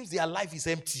it seems their life is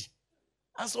empty?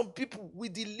 And some people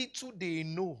with the little they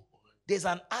know, there's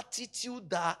an attitude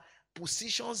that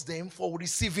positions them for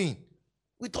receiving.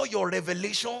 With all your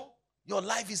revelation, your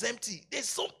life is empty. There's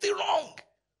something wrong.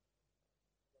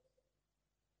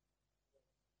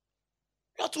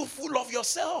 You're too full of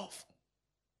yourself.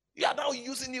 You are now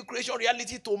using new creation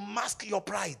reality to mask your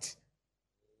pride.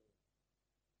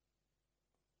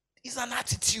 It's an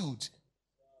attitude.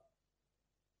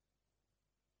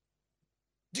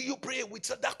 Do you pray with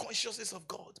that consciousness of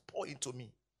God? Pour into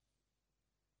me.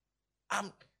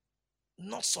 I'm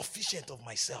not sufficient of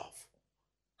myself.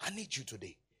 I need you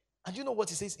today. And you know what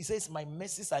he says? He says, my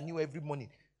mercies are new every morning.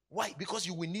 Why? Because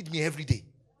you will need me every day.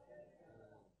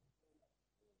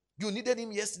 You needed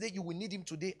him yesterday, you will need him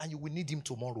today, and you will need him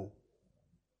tomorrow.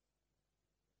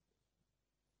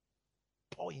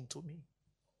 Pour into me.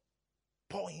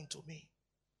 Pour into me.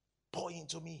 Pour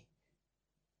into me.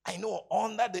 I know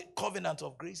under the covenant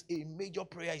of grace, a major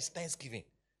prayer is thanksgiving.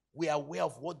 We are aware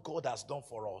of what God has done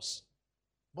for us.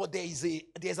 But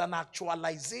there's an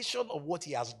actualization of what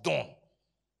he has done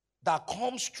that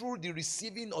comes through the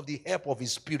receiving of the help of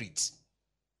his spirit.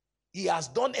 He has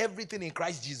done everything in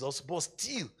Christ Jesus, but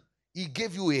still, he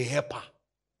gave you a helper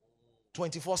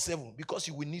 24/7 because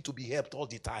you will need to be helped all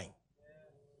the time.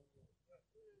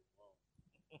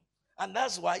 And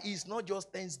that's why it's not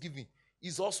just thanksgiving.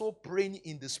 It's also praying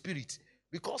in the spirit.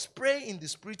 Because praying in the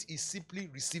spirit is simply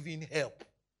receiving help.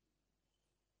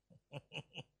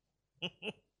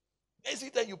 Every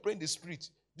time you pray in the spirit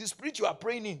you are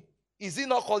praying in, is it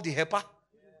not called the helper?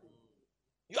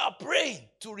 You are praying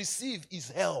to receive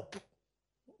his help.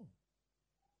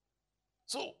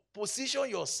 So position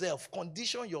yourself,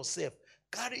 condition yourself,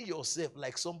 carry yourself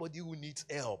like somebody who needs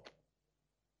help.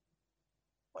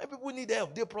 When people need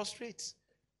help, they prostrate.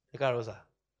 You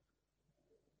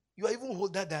are even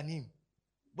older than him.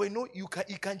 But you know,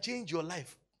 he can change your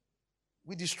life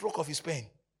with the stroke of his pen.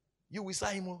 You will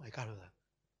sign him.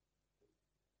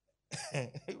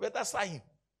 You better sign him.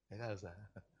 Lord,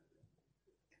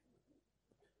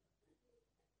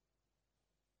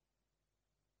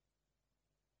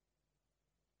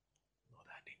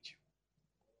 I need you.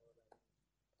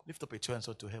 Lift up a two hands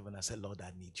to heaven and say, Lord,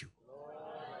 I need you.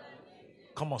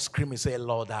 Come on, scream and say,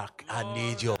 Lord, I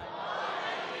need you.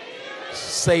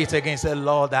 Say it again. Say,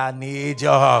 Lord, I need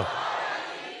you.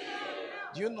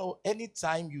 Do you know,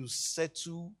 anytime you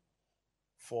settle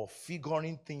for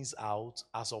figuring things out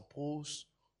as opposed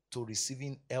to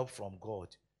receiving help from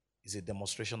God, is a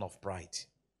demonstration of pride.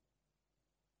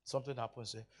 Something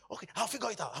happens, say, okay, I'll figure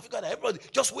it out. Everybody,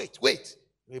 just wait.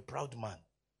 You're a proud man.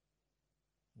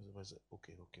 Say,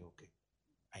 okay.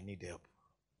 I need help.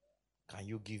 Can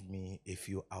you give me a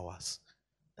few hours?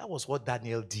 That was what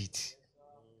Daniel did.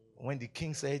 When the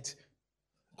king said,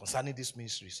 concerning this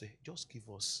ministry, say, just give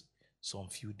us some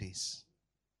few days.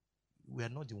 We are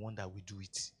not the one that will do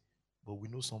it, but we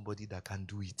know somebody that can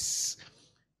do it.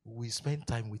 We spend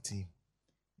time with him.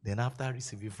 Then after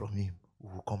receiving from him,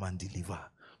 we will come and deliver.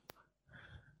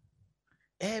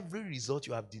 Every result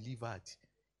you have delivered,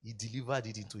 he delivered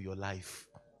it into your life.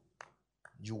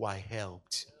 You are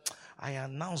helped. I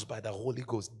announce by the Holy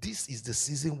Ghost, this is the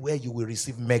season where you will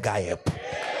receive mega help.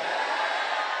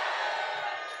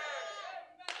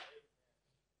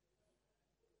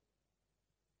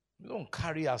 We don't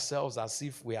carry ourselves as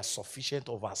if we are sufficient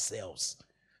of ourselves.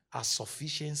 Our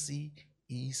sufficiency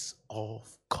is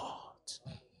of God.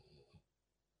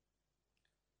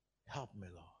 Help me,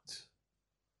 Lord.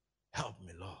 Help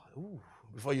me, Lord. Ooh,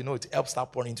 before you know it, help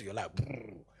start pouring into your life.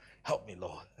 Help me,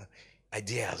 Lord.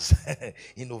 ideas,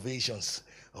 innovations.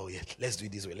 Oh yeah, let's do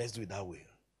it this way, let's do it that way.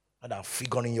 And I'm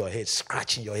figuring your head,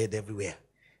 scratching your head everywhere.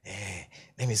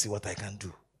 Let me see what I can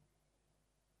do.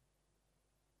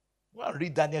 Well,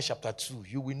 read Daniel chapter 2.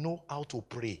 You will know how to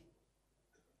pray.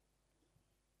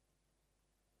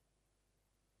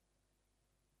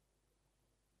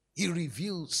 He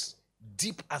reveals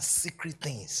deep and secret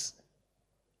things.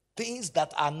 Things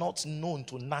that are not known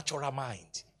to natural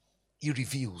mind. He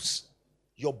reveals.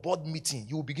 Your board meeting,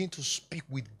 you will begin to speak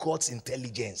with God's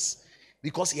intelligence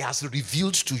because he has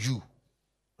revealed to you.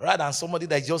 Rather than somebody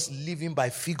that is just living by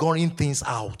figuring things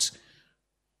out.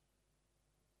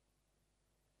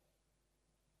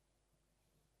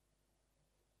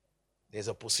 There's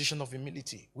a position of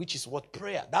humility, which is what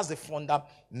prayer. That's the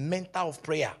fundamental of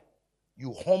prayer.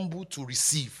 You humble to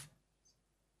receive.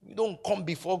 You don't come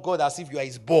before God as if you are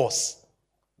his boss.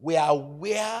 We are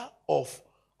aware of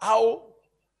how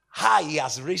high he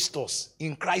has raised us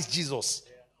in Christ Jesus.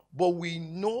 But we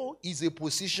know it's a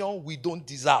position we don't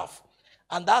deserve.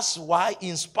 And that's why,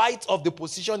 in spite of the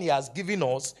position he has given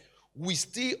us, we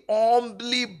still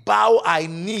humbly bow our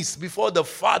knees before the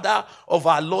Father of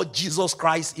our Lord Jesus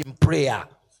Christ in prayer.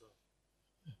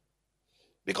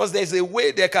 Because there's a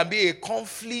way there can be a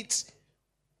conflict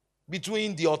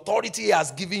between the authority he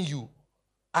has given you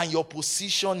and your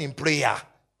position in prayer.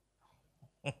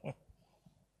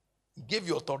 He gave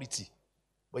you authority,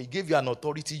 but he gave you an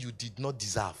authority you did not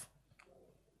deserve.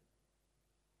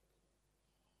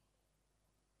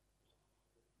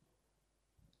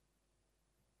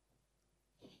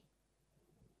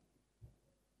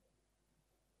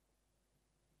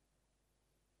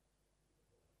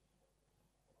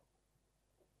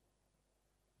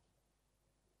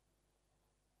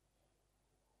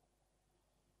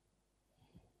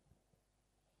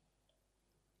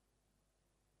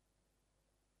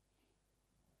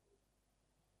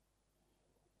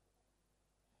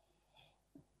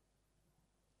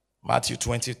 Matthew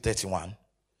 20:31.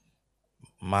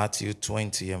 Matthew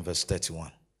 20 and verse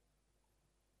 31.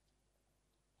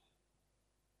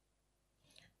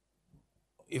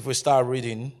 If we start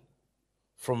reading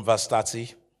from verse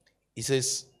 30, it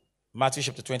says, Matthew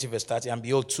chapter 20 verse 30, and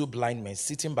behold, two blind men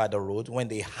sitting by the road, when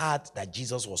they heard that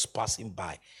Jesus was passing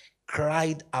by,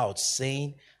 cried out,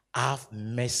 saying, have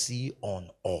mercy on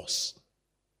us,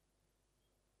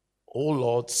 O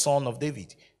Lord, Son of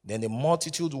David. Then the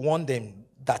multitude warned them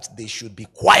that they should be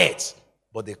quiet.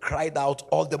 But they cried out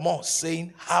all the more,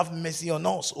 saying, have mercy on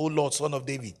us, O Lord, Son of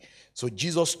David. So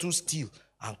Jesus stood still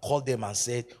and called them and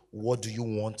said, what do you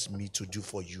want me to do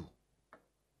for you?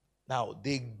 Now,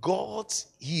 they got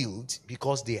healed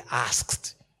because they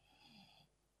asked.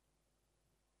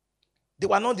 They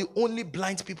were not the only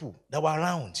blind people that were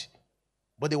around,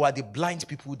 but they were the blind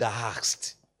people that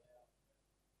asked.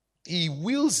 He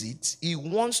wills it, he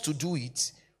wants to do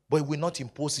it, but he will not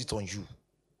impose it on you.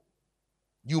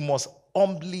 You must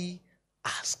humbly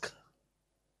ask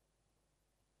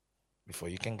before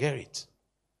you can get it.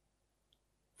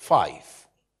 5.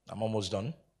 I'm almost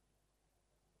done.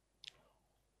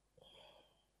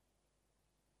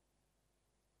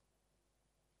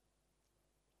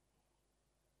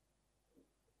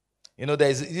 You know,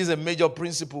 this is a major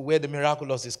principle where the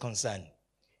miraculous is concerned.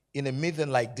 In a meeting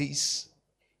like this,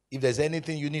 if there's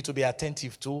anything you need to be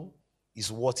attentive to,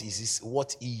 is what he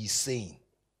is saying.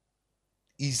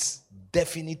 Is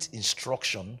definite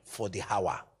instruction for the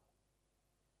hour.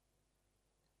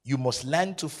 You must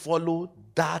learn to follow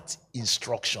that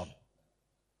instruction.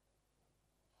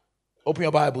 Open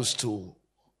your Bibles to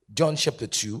John chapter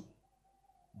 2.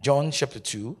 John chapter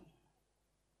 2.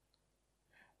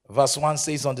 Verse 1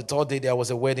 says, on the third day there was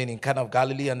a wedding in Cana of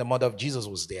Galilee, and the mother of Jesus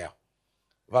was there.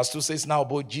 Verse 2 says, now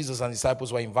both Jesus and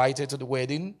disciples were invited to the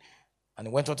wedding. And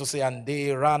he went on to say, and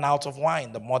they ran out of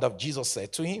wine. The mother of Jesus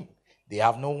said to him, they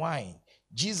have no wine.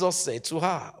 Jesus said to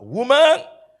her, woman,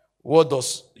 what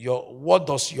does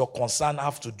your concern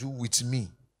have to do with me?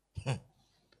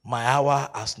 My hour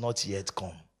has not yet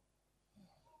come.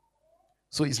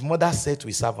 So his mother said to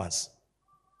his servants,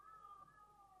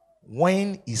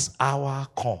 when his hour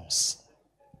comes,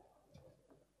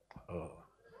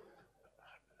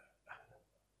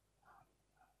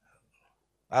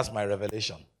 that's my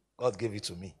revelation. God gave it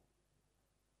to me.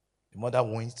 The mother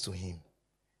went to him.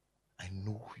 I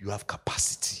know you have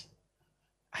capacity.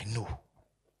 I know.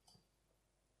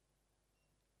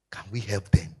 Can we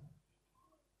help them?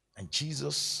 And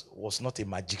Jesus was not a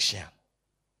magician.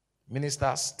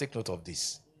 Ministers, take note of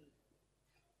this.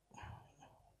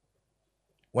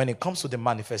 When it comes to the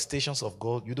manifestations of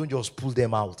God, you don't just pull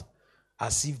them out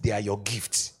as if they are your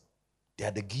gifts. They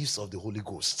are the gifts of the Holy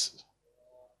Ghost.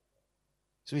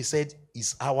 So he said,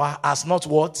 his hour has not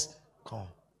what? Come.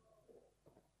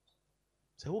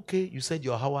 Say, okay, you said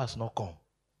your hour has not come.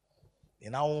 They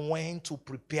now went to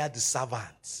prepare the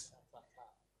servants.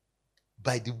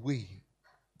 By the way,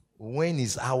 when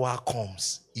his hour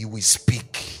comes, he will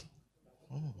speak.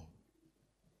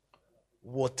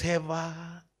 Whatever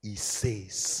he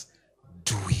says,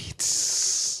 do it.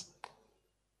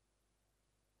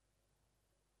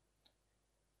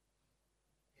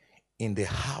 In the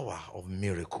hour of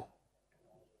miracle,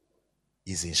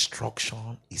 his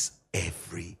instruction is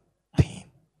everything.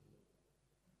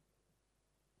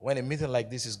 When a meeting like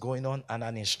this is going on and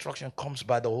an instruction comes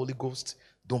by the Holy Ghost,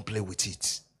 don't play with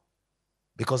it.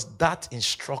 Because that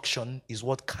instruction is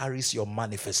what carries your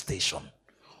manifestation.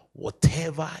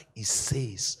 Whatever he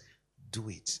says, do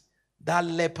it. That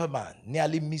leper man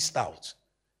nearly missed out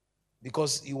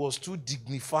because he was too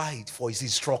dignified for his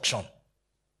instruction.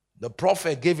 The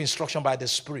prophet gave instruction by the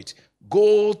Spirit.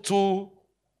 Go to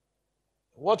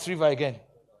what river again?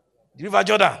 The River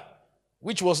Jordan,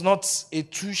 which was not a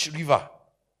Tush river.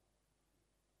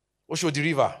 Osho the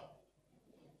river.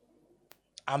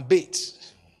 And bathe.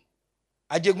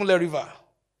 Ajegunle River.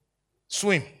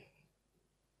 Swim.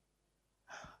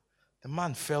 The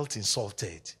man felt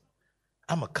insulted.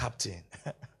 I'm a captain.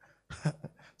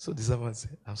 So the servant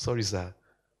said, I'm sorry, sir.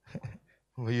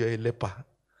 You're a leper.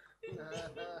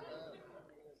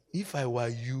 If I were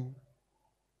you,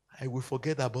 I will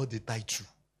forget about the title.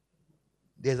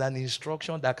 There's an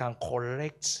instruction that can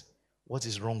correct what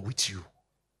is wrong with you.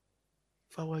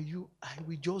 If I were you, I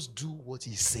will just do what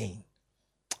he's saying.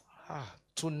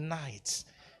 Tonight,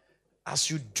 as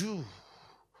you do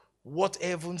what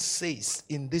heaven says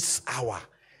in this hour,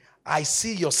 I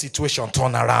see your situation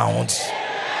turn around.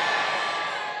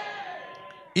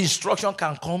 Instruction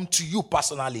can come to you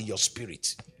personally in your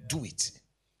spirit. Do it.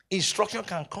 Instruction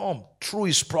can come through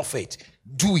his prophet.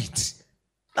 Do it.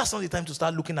 That's not the time to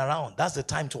start looking around. That's the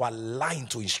time to align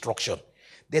to instruction.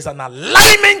 There's an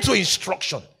alignment to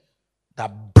instruction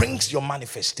that brings your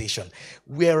manifestation.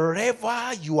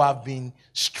 Wherever you have been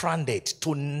stranded,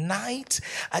 tonight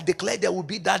I declare there will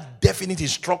be that definite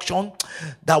instruction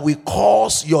that will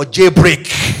cause your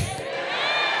jailbreak.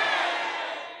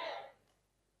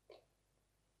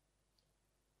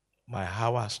 My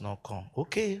hour has not come.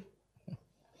 Okay.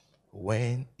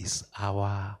 When his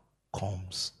hour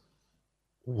comes,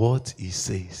 what he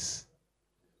says,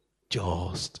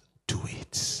 just do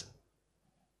it.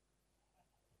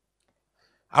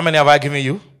 How many have I given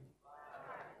you?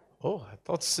 Oh, I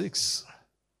thought 6.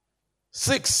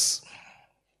 6.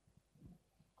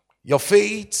 Your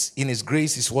faith in his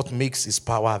grace is what makes his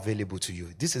power available to you.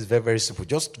 This is very, very simple.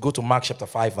 Just go to Mark chapter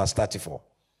 5, verse 34.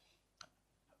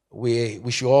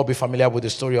 We should all be familiar with the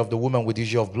story of the woman with the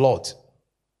issue of blood.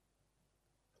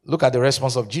 Look at the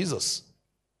response of Jesus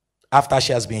after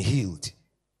she has been healed.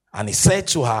 And he said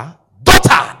to her,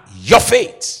 daughter, your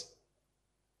faith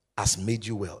has made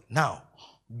you well. Now,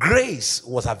 grace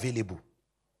was available.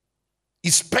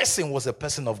 His person was a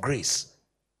person of grace.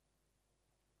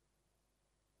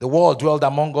 The world dwelled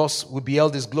among us. We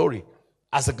beheld his glory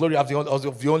as the glory of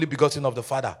the only begotten of the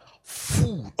Father.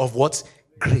 Full of what?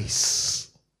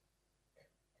 Grace.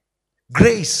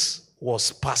 Grace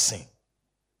was passing.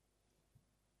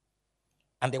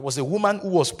 And there was a woman who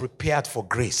was prepared for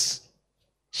grace.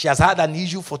 She has had an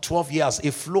issue for 12 years,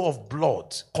 a flow of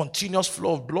blood, continuous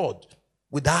flow of blood,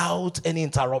 without any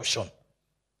interruption.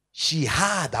 She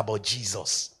heard about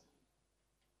Jesus.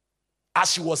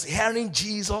 As she was hearing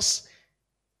Jesus,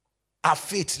 her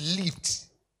faith leaped.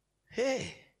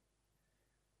 Hey.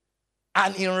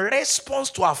 And in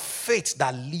response to her faith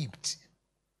that leaped,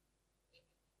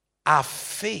 her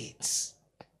faith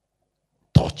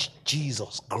touched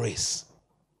Jesus' grace.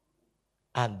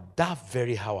 And that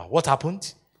very hour, what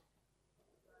happened?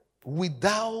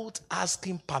 Without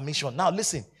asking permission. Now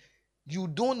listen, you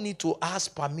don't need to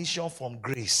ask permission from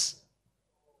grace.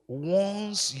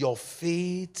 Once your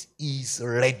faith is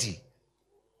ready,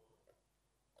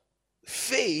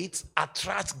 faith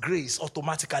attracts grace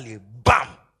automatically. Bam!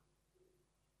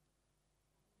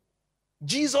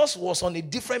 Jesus was on a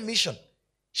different mission.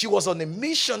 She was on a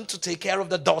mission to take care of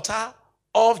the daughter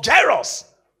of Jairus.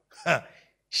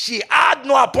 She had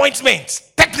no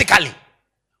appointment, technically.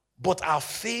 But her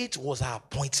faith was her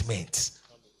appointment.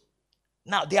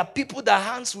 Now, there are people that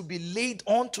hands will be laid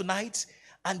on tonight,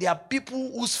 and there are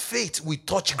people whose faith will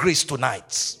touch grace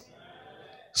tonight.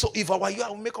 So if I were you,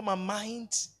 I would make up my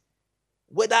mind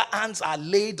whether hands are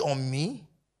laid on me.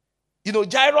 You know,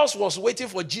 Jairus was waiting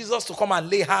for Jesus to come and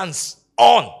lay hands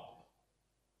on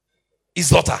his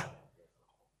daughter.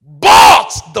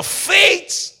 But the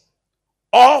faith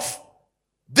of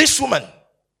this woman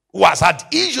who has had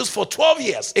issues for 12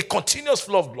 years, a continuous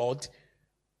flow of blood,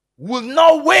 will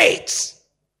not wait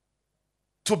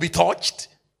to be touched,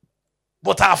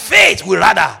 but our faith will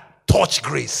rather touch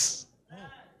grace.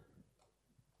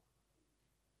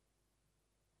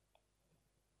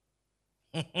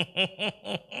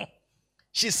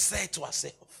 She said to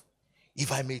herself,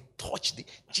 if I may touch the...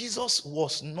 Jesus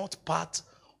was not part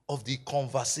of the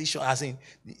conversation, as in,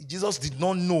 Jesus did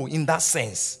not know in that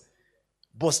sense.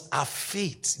 But her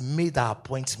faith made her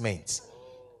appointment.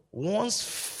 Once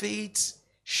faith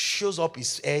shows up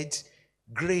his head,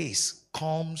 grace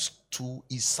comes to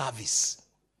his service.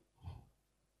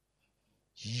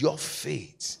 Your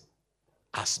faith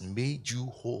has made you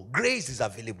whole. Grace is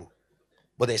available.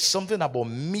 But there's something about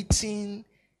meeting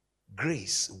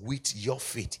grace with your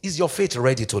faith. Is your faith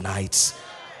ready tonight?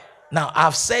 Now,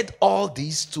 I've said all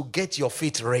this to get your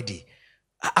faith ready.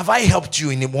 Have I helped you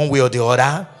in one way or the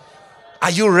other?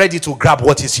 Are you ready to grab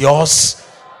what is yours?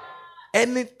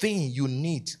 Anything you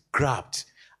need grabbed,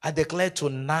 I declare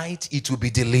tonight it will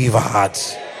be delivered.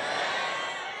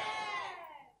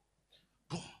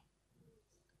 Boom.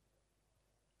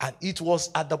 And it was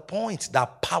at the point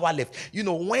that power left. You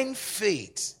know, when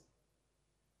faith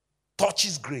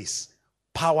touches grace,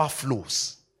 power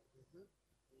flows.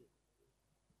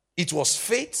 It was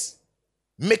faith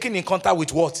making in contact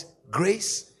with what?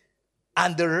 Grace.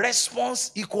 And the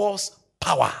response equals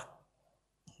power.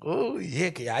 Oh,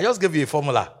 yeah. I just gave you a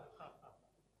formula.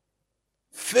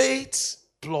 Faith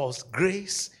plus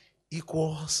grace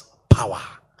equals power.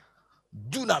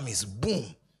 Dunamis, boom.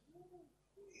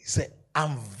 He said,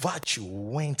 and virtue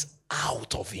went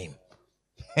out of him.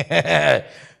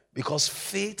 Because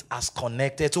faith has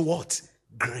connected to what?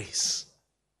 Grace.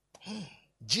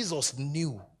 Jesus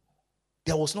knew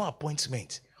there was no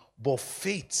appointment, but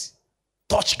faith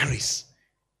touched grace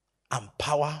and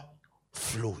power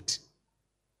flowed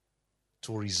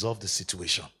to resolve the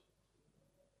situation.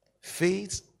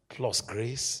 Faith plus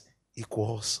grace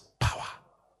equals power.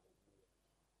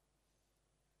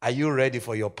 Are you ready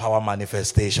for your power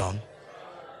manifestation?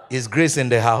 Is grace in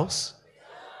the house?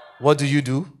 What do?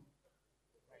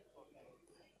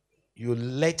 You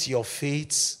let your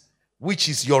faith, which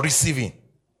is your receiving,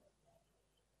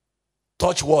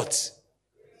 touch what?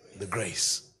 The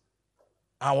grace.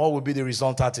 And what will be the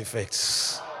resultant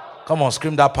effects? Come on,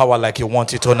 scream that power like you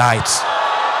want it tonight.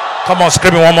 Come on,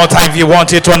 scream it one more time if you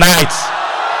want it tonight.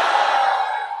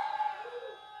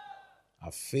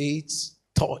 Our faith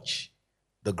touch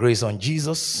the grace on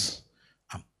Jesus,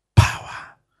 and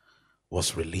power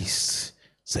was released.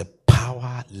 Say,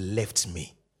 power left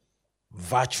me.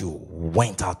 Virtue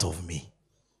went out of me.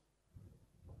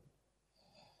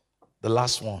 The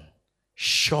last one.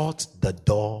 Shut the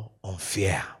door on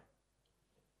fear.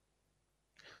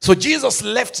 So Jesus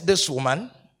left this woman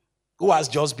who has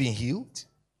just been healed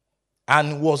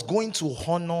and was going to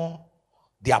honor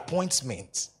the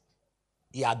appointment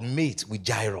he had made with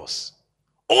Jairus,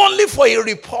 only for a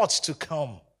report to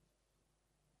come.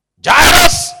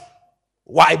 Jairus,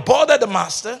 why bother the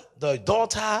master? The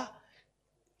daughter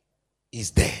is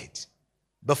dead.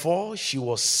 Before, she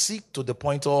was sick to the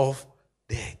point of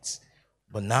death.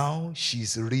 But now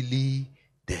she's really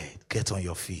dead. Get on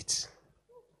your feet.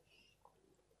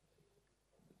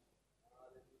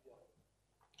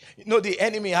 You know, the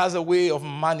enemy has a way of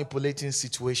manipulating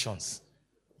situations.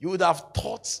 You would have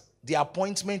thought the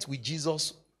appointment with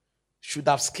Jesus should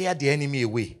have scared the enemy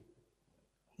away.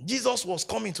 Jesus was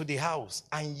coming to the house,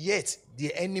 and yet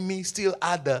the enemy still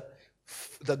had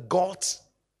the guts,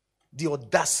 the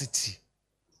audacity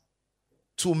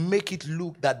to make it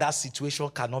look that situation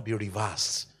cannot be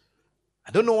reversed.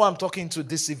 I don't know who I'm talking to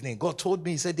this evening. God told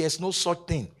me, he said, there's no such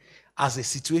thing as a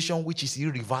situation which is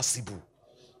irreversible.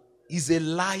 It's a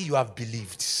lie you have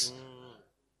believed.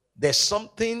 There's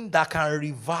something that can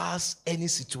reverse any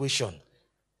situation.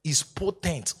 It's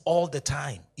potent all the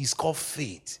time. It's called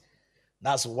faith.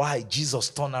 That's why Jesus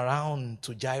turned around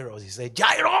to Jairus. He said,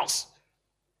 Jairus,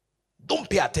 don't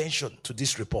pay attention to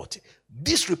this report.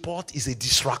 This report is a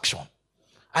distraction.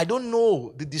 I don't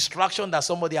know the distraction that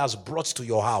somebody has brought to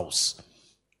your house,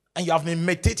 and you have been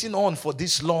meditating on for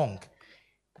this long.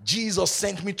 Jesus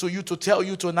sent me to you to tell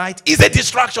you tonight, it's a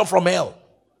distraction from hell.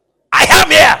 I am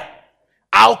here.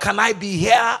 How can I be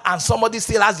here and somebody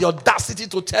still has the audacity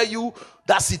to tell you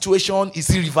that situation is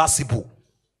irreversible?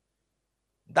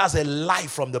 That's a lie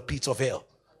from the pit of hell.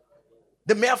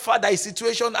 The mere fact that a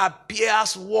situation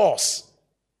appears worse,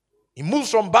 it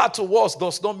moves from bad to worse,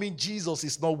 does not mean Jesus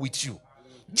is not with you.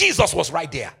 Jesus was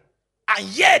right there. And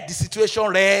yet the situation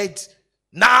read,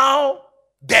 now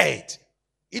dead.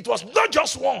 It was not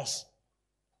just once.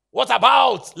 What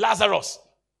about Lazarus?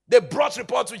 They brought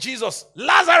report to Jesus.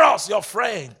 Lazarus, your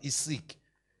friend, is sick.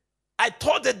 I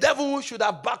thought the devil should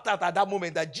have backed out at that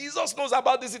moment, that Jesus knows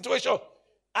about the situation.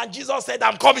 And Jesus said,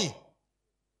 I'm coming.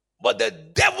 But the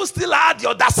devil still had the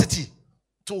audacity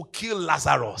to kill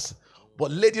Lazarus.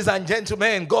 But ladies and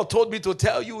gentlemen, God told me to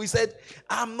tell you, he said,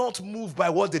 I'm not moved by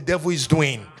what the devil is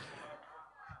doing.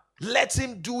 Let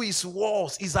him do his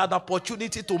worst. It's an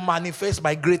opportunity to manifest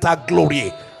my greater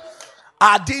glory.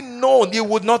 Had he known, he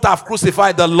would not have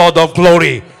crucified the Lord of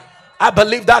glory. I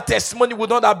believe that testimony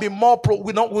would not have been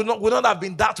would not have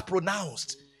been that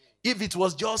pronounced if it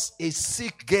was just a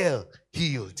sick girl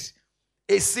healed,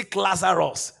 a sick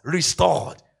Lazarus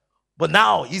restored. But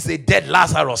now he's a dead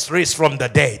Lazarus raised from the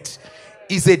dead.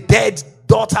 He's a dead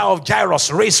daughter of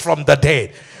Jairus raised from the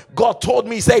dead. God told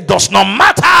me, he said, it does not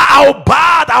matter how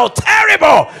bad, how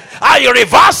terrible, how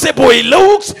irreversible it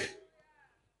looks,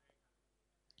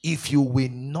 if you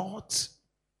will not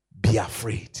be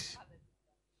afraid.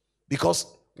 Because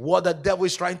what the devil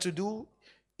is trying to do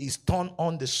is turn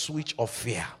on the switch of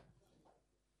fear.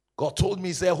 God told me,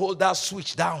 he said, hold that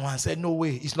switch down. And said, no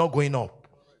way, it's not going up.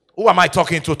 Who am I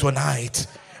talking to tonight?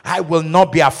 I will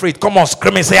not be afraid. Come on,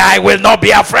 scream and say, I will not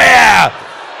be afraid.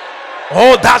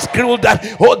 Hold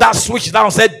that switch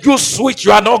down. Said, you switch,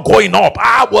 you are not going up.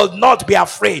 I will not be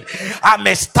afraid. I'm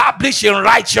established in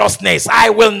righteousness. I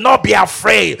will not be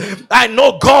afraid. I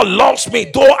know God loves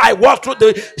me. Though I walk through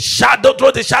the shadow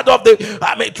of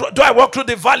the, though I walk through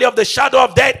the valley of the shadow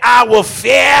of death, I will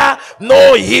fear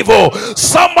no evil.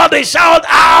 Somebody shout,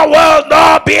 I will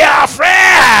not be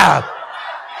afraid.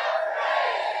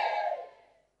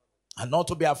 And not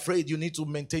to be afraid, you need to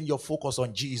maintain your focus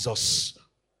on Jesus.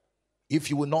 If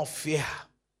you will not fear,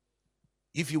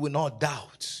 if you will not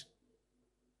doubt,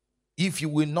 if you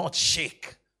will not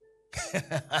shake,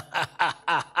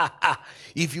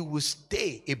 if you will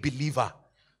stay a believer,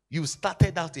 you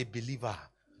started out a believer,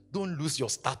 don't lose your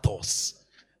status.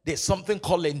 There's something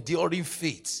called enduring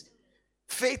faith.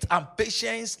 Faith and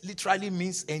patience literally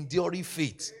means enduring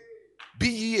faith. Be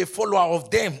ye a follower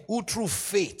of them who through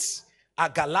faith,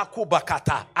 agalaku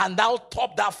bakata, and now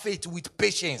top that faith with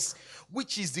patience,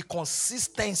 which is the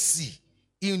consistency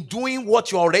in doing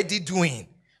what you're already doing.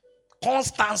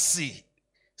 Constancy,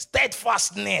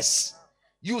 steadfastness.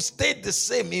 You stayed the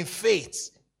same in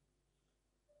faith.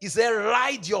 It's a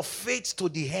ride your faith to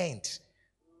the end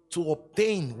to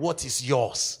obtain what is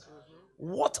yours.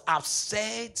 What I've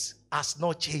said has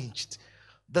not changed.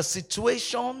 The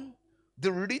situation,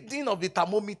 the reading of the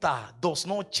thermometer does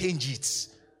not change it.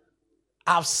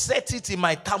 I've set it in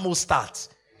my thermostat.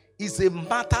 It's a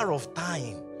matter of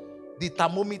time. The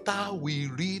thermometer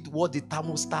will read what the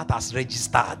thermostat has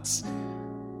registered.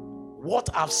 What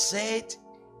I've said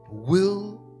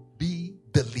will be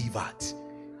delivered.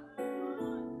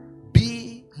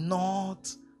 Be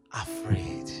not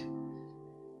afraid.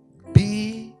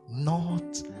 Be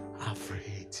not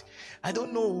afraid. I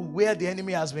don't know where the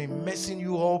enemy has been messing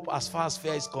you up as far as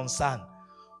fear is concerned.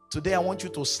 Today I want you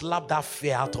to slap that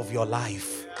fear out of your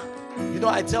life. You know,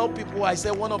 I tell people, I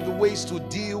say one of the ways to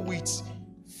deal with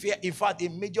fear, in fact, a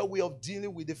major way of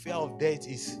dealing with the fear of death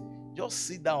is just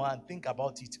sit down and think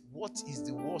about it. What is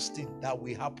the worst thing that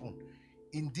will happen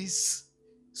in this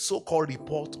so-called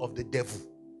report of the devil?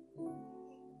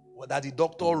 Or that the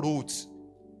doctor wrote,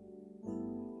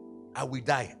 I will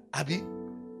die. Abi?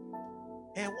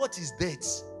 And what is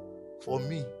death for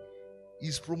me?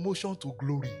 Is promotion to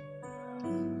glory.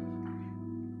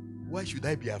 Why should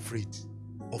I be afraid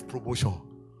of promotion?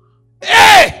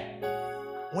 Hey!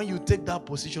 When you take that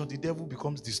position, the devil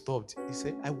becomes disturbed. He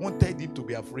said, I wanted him to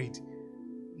be afraid.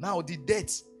 Now the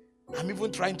death, I'm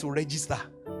even trying to register.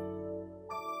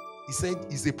 He said,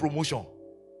 it's a promotion.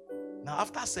 Now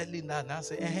after settling that, I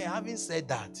say, having said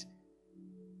that,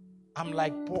 I'm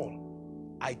like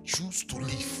Paul. I choose to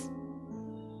live.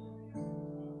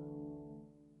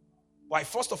 But I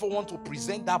first of all want to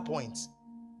present that point,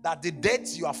 that the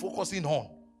death you are focusing on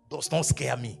does not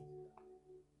scare me.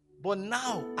 But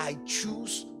now I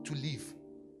choose to live.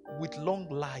 With long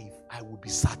life, I will be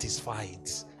satisfied.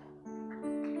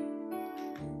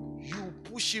 You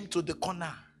push him to the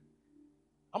corner.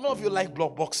 How many of you like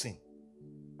block boxing?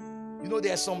 You know,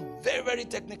 there are some very, very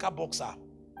technical boxers.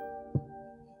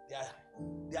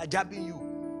 They are jabbing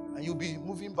you, and you'll be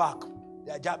moving back.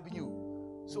 They are jabbing you.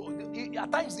 So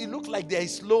at times it looks like they are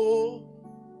slow.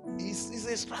 It's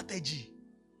a strategy.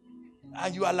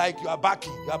 And you are like, you are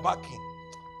backing.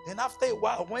 Then after a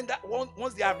while,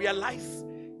 once they have realized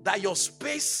that your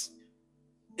space,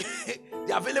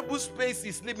 the available space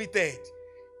is limited,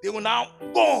 they will now,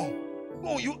 boom,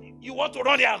 you want to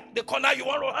run there, the corner, you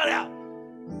want to run there.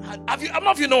 How many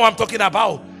of you know what I'm talking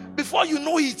about? before you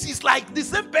know it, it's like the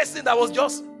same person that was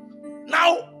just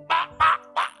now,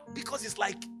 because it's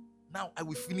like, now I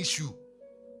will finish you.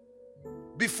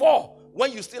 Before,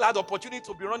 when you still had the opportunity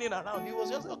to be running around, it was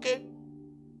just okay.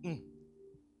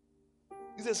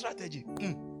 It's a strategy.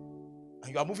 And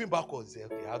you are moving backwards. Say,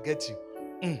 okay, I'll get you.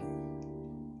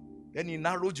 Then he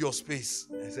narrowed your space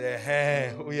and said,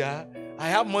 hey, oh yeah, I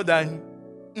have more than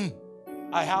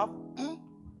I have.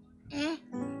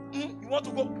 You want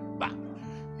to go back?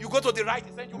 You go to the right,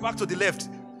 he sends you back to the left.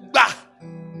 Bah!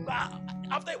 Bah!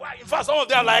 After a while, in fact, some of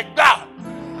them are like, bah!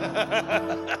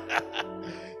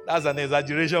 That's an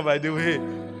exaggeration, by the way.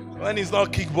 When it's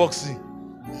not kickboxing.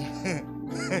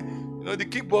 You know, the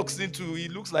kickboxing too,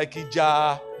 it looks like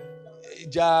Ikeja.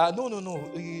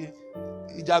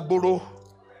 Ijagboro.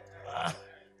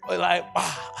 Like,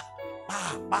 bah!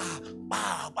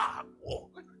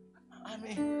 I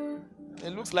mean,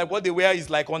 it looks like what they wear is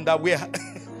like underwear.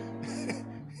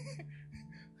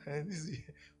 This is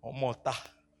Omota.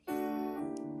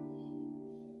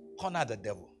 Corner the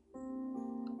devil.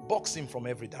 Box him from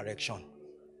every direction.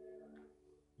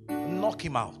 Knock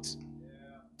him out.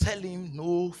 Tell him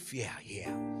no fear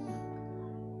here.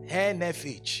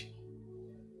 NFH.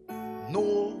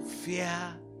 No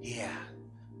fear here.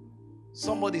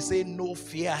 Somebody say no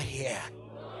fear here.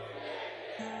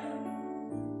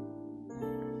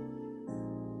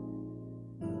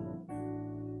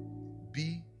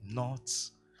 Be not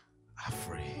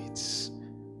afraid.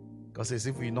 Because as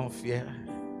if we not fear,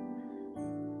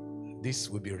 this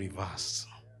will be reversed.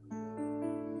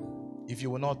 If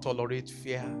you will not tolerate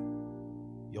fear,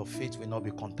 your faith will not be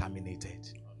contaminated.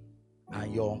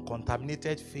 And your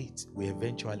uncontaminated faith will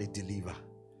eventually deliver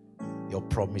your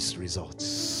promised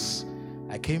results.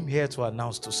 I came here to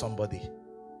announce to somebody,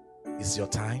 it's your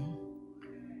time,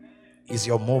 it's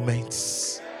your moment,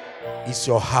 it's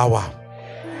your hour.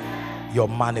 Your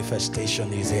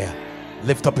manifestation is here.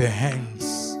 Lift up your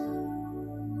hands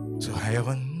to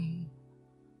heaven.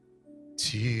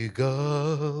 To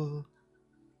God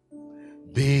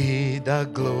be the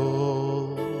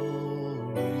glory.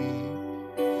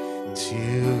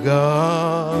 To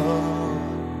God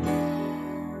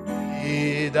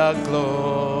be the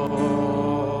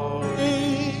glory.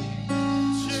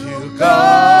 To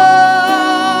God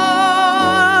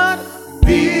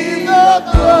be the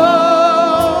glory.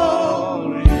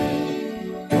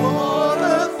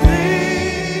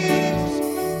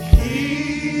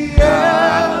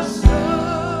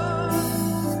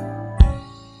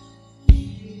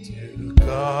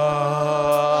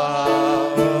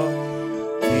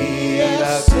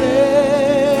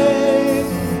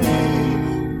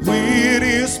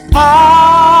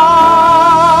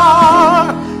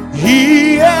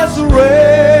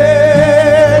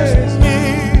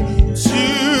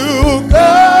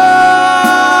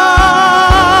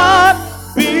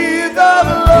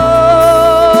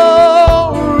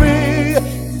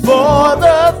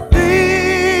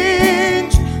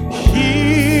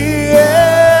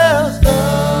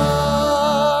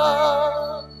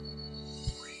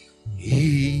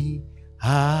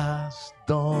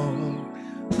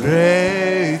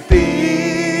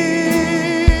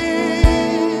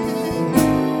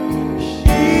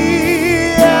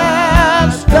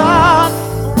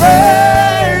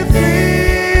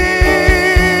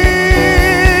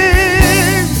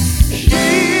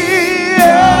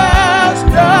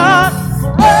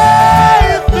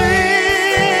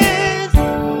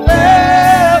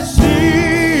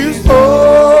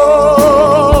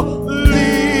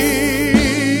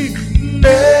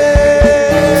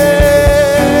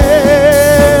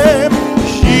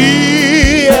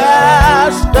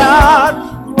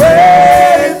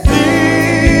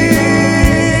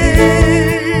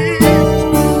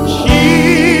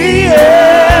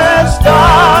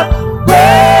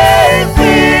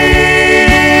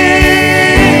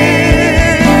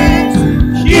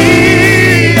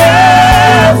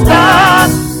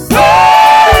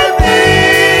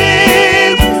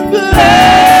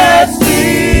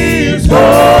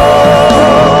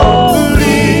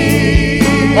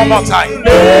 More time.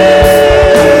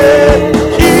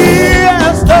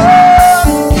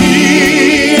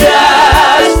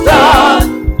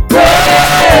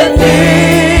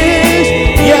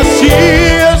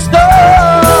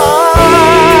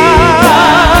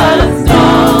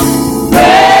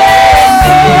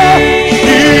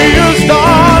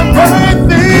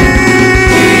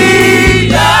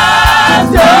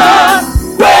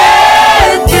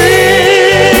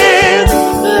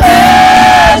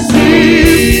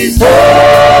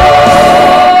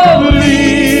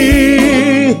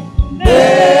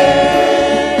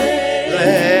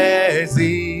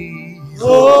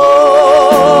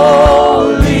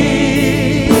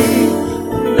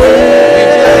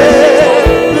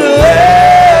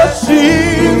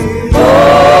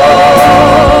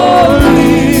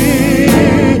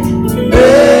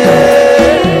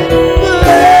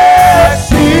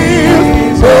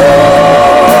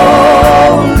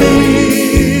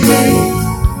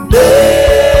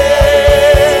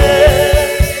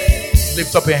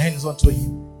 unto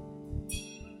him.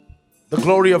 The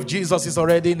glory of Jesus is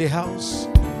already in the house.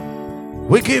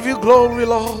 We give you glory,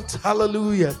 Lord.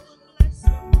 Hallelujah.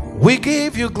 We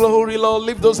give you glory, Lord.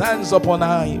 Lift those hands up on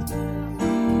high.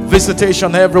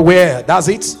 Visitation everywhere. That's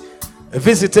it.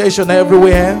 Visitation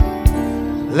everywhere.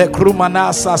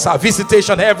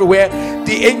 Visitation everywhere.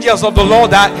 The angels of the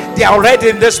Lord, they are already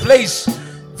in this place.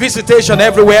 Visitation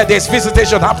everywhere. There's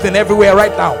visitation happening everywhere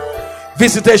right now.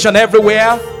 Visitation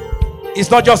everywhere. It's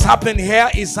not just happening here.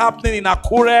 It's happening in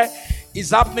Akure.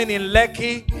 It's happening in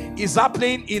Lekki. It's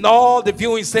happening in all the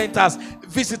viewing centers.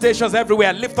 Visitations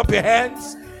everywhere. Lift up your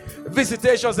hands.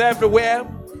 Visitations everywhere.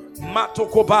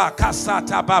 Matokoba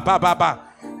kasata baba baba.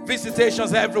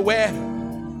 Visitations everywhere.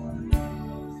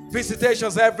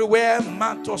 Visitations everywhere.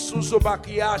 Manto suso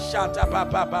bakia shata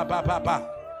baba baba baba.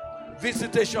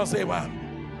 Visitations everywhere.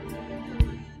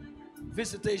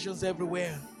 Visitations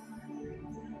everywhere.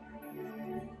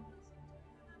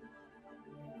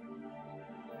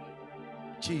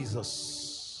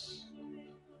 Jesus.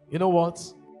 You know what?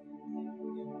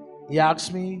 He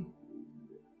asked me,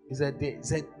 he said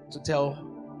to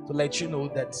let you know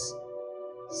that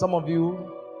some of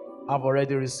you have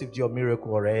already received your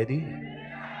miracle already.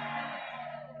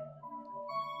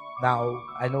 Now,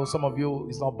 I know some of you,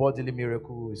 it's not bodily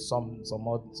miracle, it's some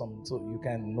so you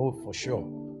can know for sure.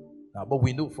 Now, but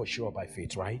we know for sure by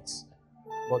faith, right?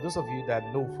 But those of you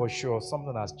that know for sure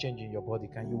something has changed in your body,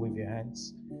 can you wave your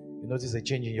hands? You notice a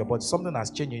change in your body. Something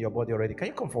has changed in your body already. Can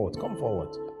you come forward? Come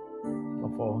forward.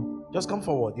 Come forward. Just come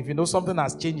forward. If you know something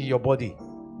has changed in your body,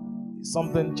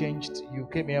 something changed. You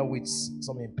came here with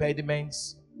some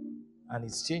impediments and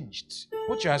it's changed.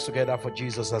 Put your hands together for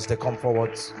Jesus as they come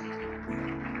forward.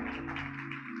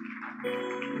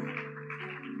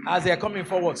 As they are coming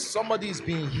forward, somebody is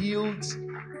being healed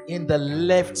in the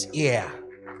left ear.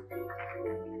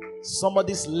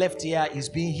 Somebody's left ear is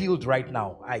being healed right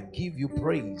now. I give you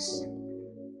praise.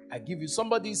 I give you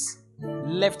somebody's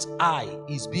left eye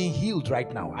is being healed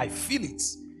right now. I feel it.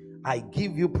 I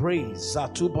give you praise.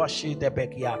 Zatubashi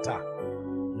debekiata.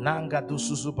 Nanga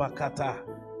dususubakata.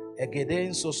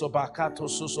 Egeden sosobakato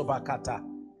susobakata.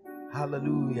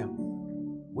 Hallelujah.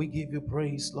 We give you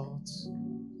praise, Lord.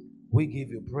 We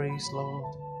give you praise,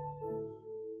 Lord.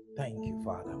 Thank you,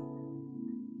 Father.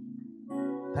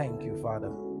 Thank you,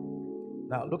 Father.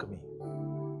 Now look at me.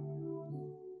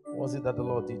 What was it that the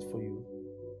Lord did for you?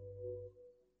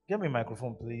 Give me a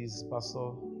microphone, please, Pastor.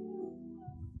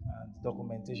 And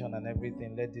documentation and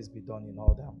everything. Let this be done in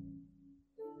order. I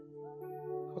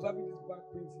was having this back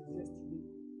pain since yesterday.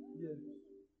 Yeah.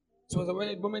 So the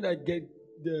moment I get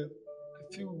there, I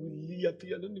feel relief. I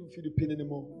don't even feel the pain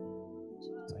anymore.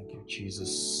 Thank you,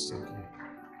 Jesus. Thank you.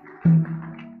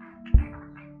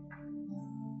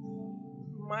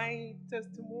 My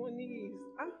testimony is,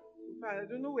 I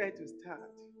don't know where to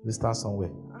start. Let's start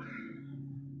somewhere.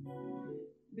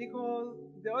 Because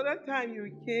the other time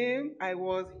you came, I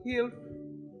was healed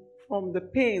from the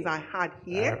pains I had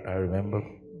here. I remember.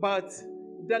 But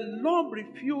the lump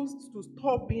refused to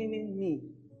stop paining me.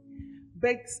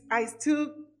 But I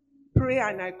still pray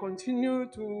and I continue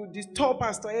to disturb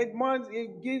Pastor Edmond. He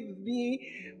gives me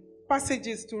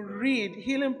passages to read,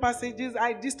 healing passages.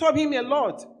 I disturb him a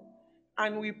lot.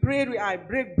 And we prayed, I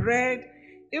break bread.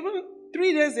 Even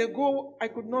 3 days ago, I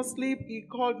could not sleep. He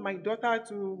called my daughter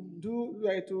to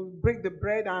break the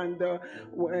bread and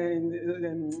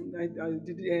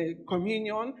did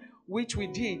communion, which we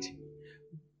did.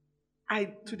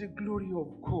 To the glory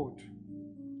of God.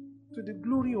 To the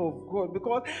glory of God.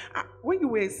 Because when you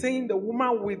were saying the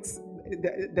woman with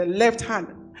the left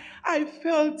hand, I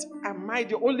felt, am I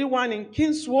the only one in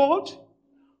Kingsword?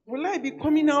 Will I be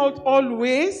coming out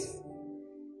always?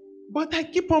 But I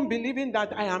keep on believing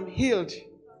that I am healed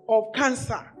of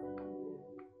cancer.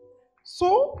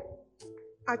 So,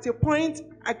 at a point,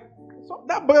 so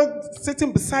that boy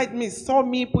sitting beside me saw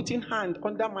me putting hand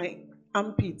under my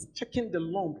armpit, checking the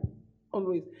lump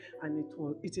always, and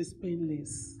it is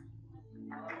painless.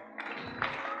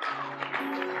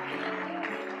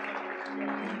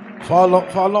 For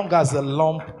how long has the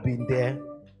lump been there?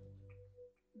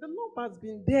 The lump has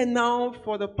been there now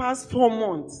for the past 4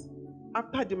 months.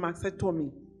 After the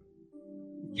mastectomy,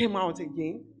 it came out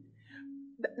again.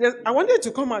 I wanted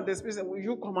to come out this person. Will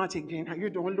you come out again? Are you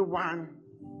the only one?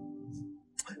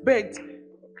 But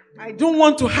I don't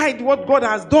want to hide what God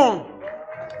has done.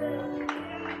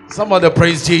 Somebody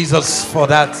praise Jesus for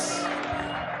that.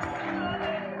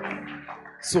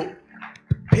 So,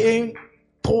 pain,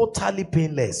 totally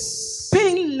painless.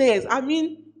 Painless. I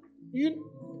mean,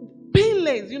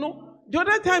 painless, The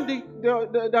other time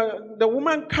the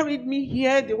woman carried me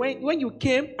here, when you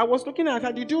came, I was looking at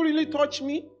her. Did you really touch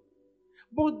me?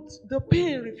 But the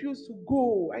pain refused to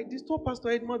go. I disturbed Pastor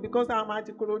Edmond because I'm at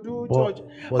the Korodu But, church.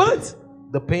 but But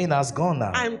the pain has gone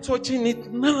now. I'm touching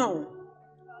it now.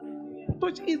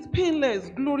 Touch it's painless.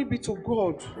 Glory be to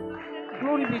God.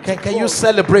 Glory be to God. Can you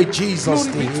celebrate Jesus?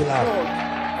 Glory be to God.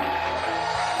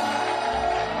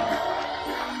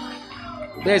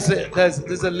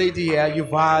 There's a lady here.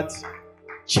 You've had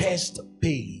chest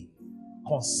pain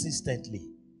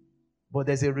consistently, but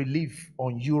there's a relief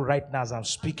on you right now as I'm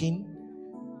speaking.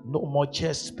 No more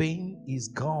chest pain. Is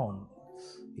gone.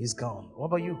 It's gone. What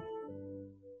about you?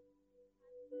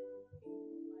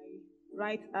 My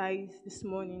right eye this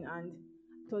morning, and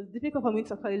it was difficult for me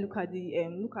to actually look at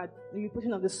the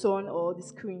reflection of the sun or the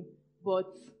screen.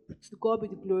 But to God be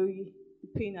the glory, the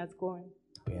pain has gone.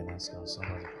 Pain has gone.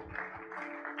 Somebody.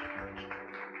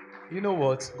 You know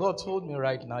what? God told me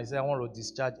right now, He said, I want to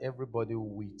discharge everybody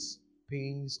with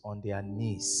pains on their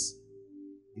knees.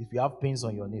 If you have pains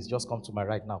on your knees, just come to my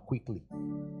right now, quickly.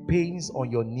 Pains on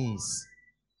your knees.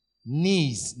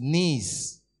 Knees.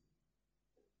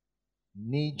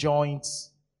 Knee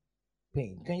joints.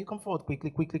 Pain. Can you come forward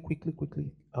quickly?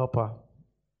 Help her.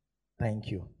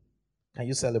 Thank you. Can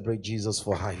you celebrate Jesus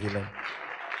for her healing?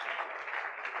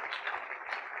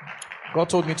 God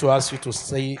told me to ask you to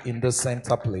stay in the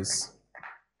center place.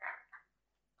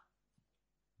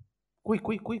 Quick.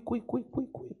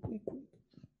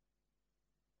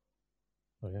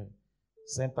 Okay.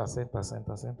 Center.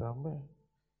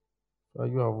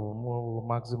 You have more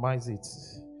maximize it.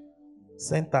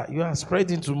 Center. You are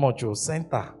spreading too much.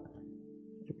 Center.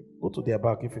 Go to their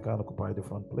back if you can occupy the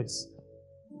front place.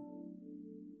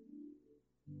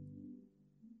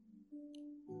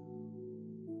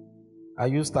 Are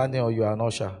you standing or you are an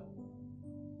usher?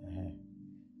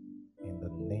 In the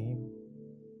name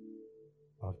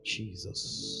of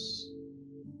Jesus.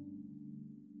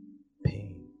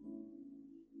 Pain.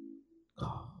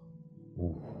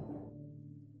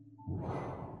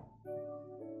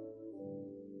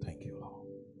 Thank you, Lord.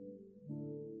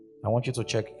 I want you to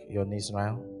check your knees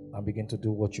now and begin to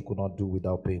do what you could not do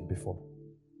without pain before.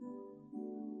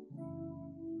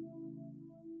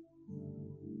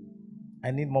 I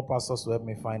need more pastors to help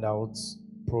me find out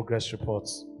progress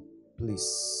reports.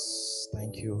 Please.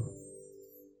 Thank you.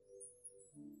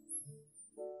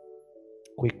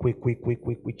 Quick.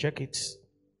 We check it.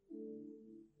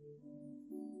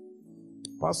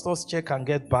 Pastors, check and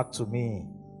get back to me.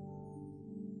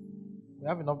 We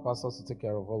have enough pastors to take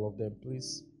care of all of them,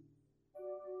 please.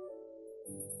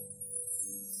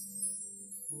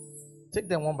 Take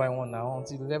them one by one now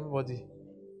until everybody.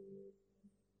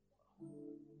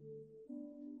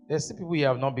 There's still people here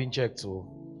have not been checked. So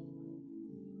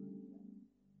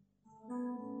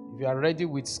if you are ready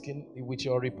with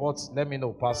your reports, let me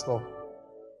know, Pastor.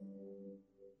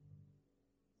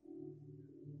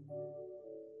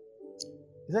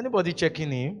 Is anybody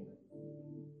checking him?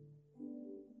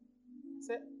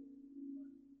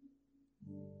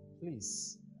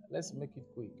 Please, let's make it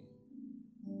quick.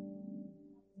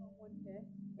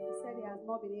 He said he has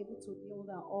not been able to kneel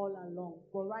down all along,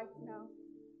 but right now.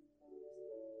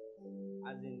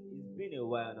 As in, it's been a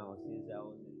while now since I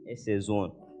was in SS1.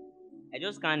 I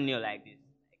just can't kneel like this.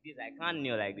 I can't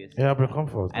kneel like this. Yeah, bro, come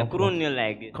forward. I couldn't kneel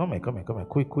like this. Come here.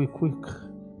 Quick.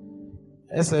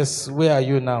 SS, where are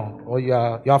you now? Or you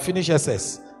are finished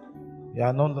SS? You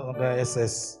are no longer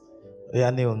SS.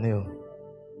 Yeah, kneel.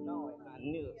 No, I can't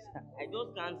kneel. I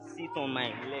just can't sit on my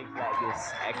legs like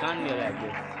this. I can't kneel like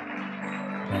this.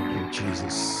 Thank you,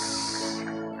 Jesus.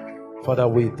 Father,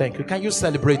 we thank you. Can you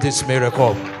celebrate this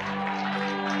miracle?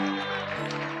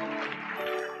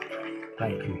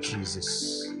 Thank you,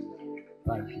 Jesus.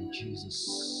 Thank you, Jesus.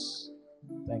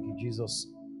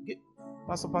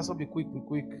 Pastor, be quick.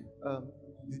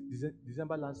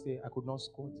 December last year, I could not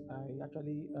squat. I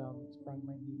actually sprained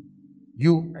my knee.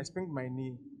 I sprained my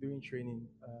knee during training.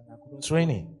 I couldn't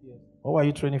training? Squat. Yes. What were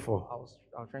you training for? I was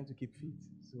trying to keep fit.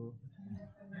 So.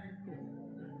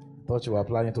 Thought you were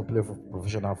planning to play for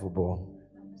professional football.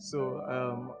 So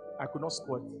I could not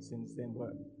squat since then,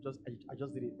 but I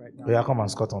just did it right now. Yeah, come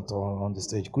and squat on the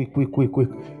stage. Quick.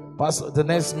 Pastor, the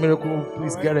next miracle,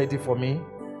 please get ready for me.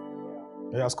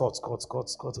 Yeah, squat.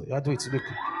 Yeah, do it. Look.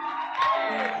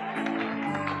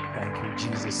 Thank you,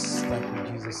 Jesus.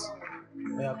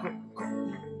 Yeah, go.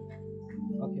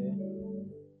 Okay.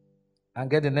 And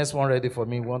get the next one ready for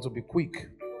me. We want to be quick.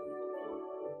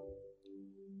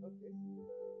 Okay.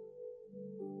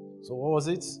 So what was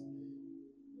it?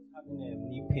 Having a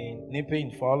knee pain. Knee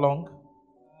pain for how long?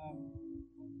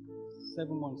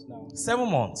 7 months now. 7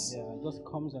 months? Yeah, it just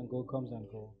comes and go.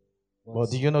 But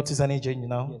do you notice any change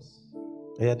now? Yes.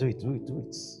 Yeah, do it.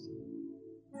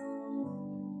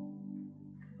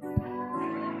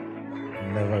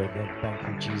 Never again. Thank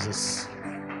you, Jesus.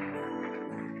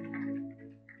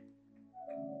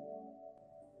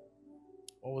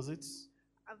 What was it?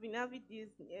 I've been having these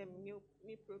knee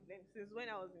problems since when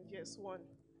I was in JS1.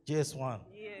 JS1.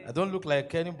 Yes. I don't look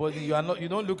like anybody. You are not. You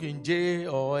don't look in J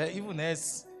or even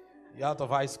S. You're out of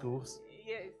high school.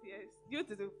 Yes. Due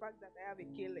to the fact that I have a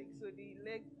K leg, so the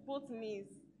leg, both knees,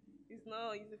 is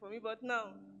not easy for me. But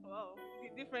now, wow, the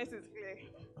difference is clear.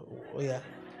 Oh yeah.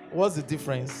 What's the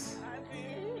difference?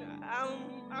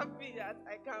 I'm happy that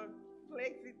I can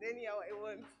flex it anyhow I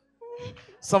want.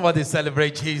 Somebody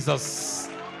celebrate Jesus.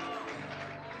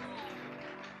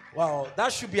 Wow,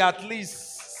 that should be at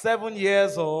least 7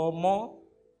 years or more.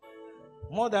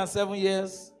 More than 7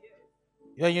 years.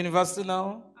 You're in university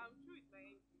now? I'm through with my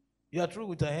ND. You are through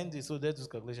with a handy, so that's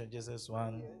calculation,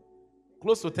 JS1.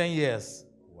 Close to 10 years.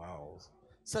 Wow.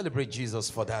 Celebrate Jesus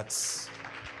for that.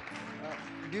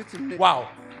 Wow.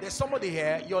 There's somebody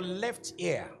here, your left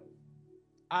ear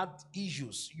had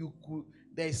issues.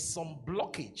 There's some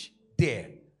blockage there.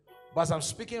 But as I'm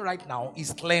speaking right now,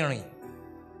 it's clearing.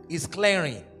 It's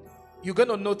clearing. You're going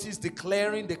to notice the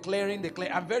clearing.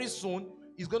 And very soon,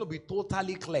 it's going to be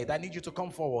totally cleared. I need you to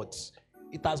come forward.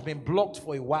 It has been blocked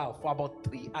for a while, for about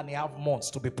 3.5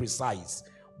 months to be precise.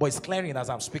 But it's clearing as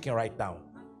I'm speaking right now.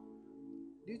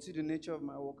 Due to the nature of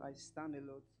my work, I stand a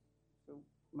lot. So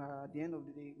at the end of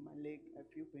the day, my leg, I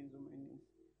feel pains on my knees.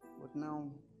 But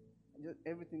now,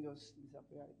 everything just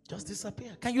disappeared. Just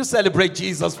disappear. Can you celebrate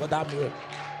Jesus for that miracle?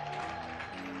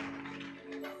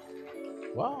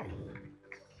 Wow.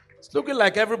 It's looking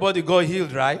like everybody got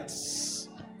healed, right?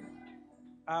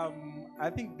 I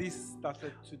think this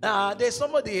started today. There's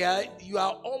somebody here, you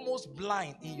are almost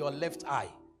blind in your left eye.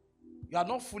 You are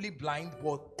not fully blind,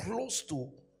 but close to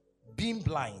being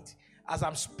blind. As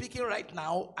I'm speaking right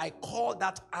now, I call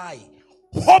that eye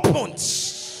opened.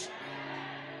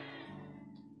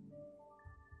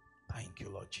 Thank you,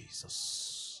 Lord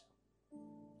Jesus.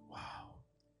 Wow.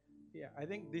 Yeah, I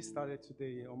think this started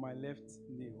today on my left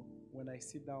knee. When I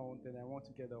sit down, then I want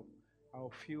to get up,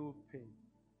 I'll feel pain.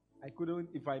 I couldn't,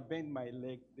 if I bend my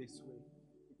leg this way,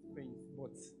 it pains.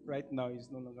 But right now, it's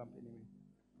no longer paining me.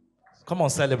 Come on,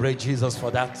 celebrate Jesus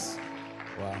for that.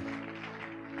 Wow.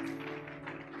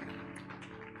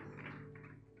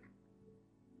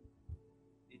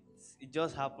 It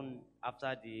just happened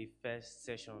after the first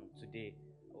session today.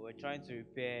 We were trying to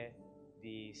repair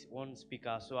the one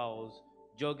speaker, so I was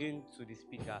jogging to the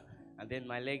speaker, and then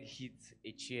my leg hit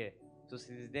a chair. So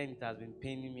since then, it has been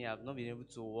paining me. I've not been able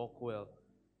to walk well.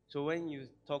 So when you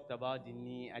talked about the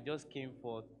knee, I just came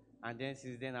forth, and then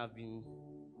since then, I've been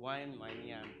winding my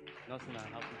knee, and nothing has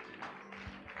happened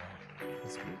to me.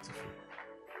 It's beautiful.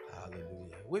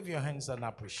 Hallelujah. Wave your hands and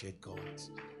appreciate God.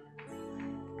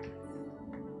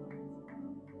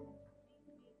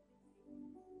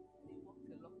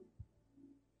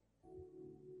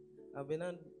 I've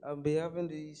been having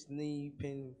this knee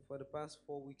pain for the past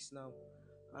 4 weeks now,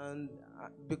 and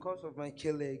because of my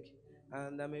K leg,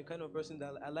 and I'm a kind of person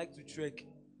that I like to trek.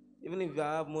 Even if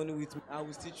I have money with me, I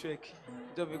will still trek,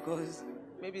 just because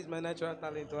maybe it's my natural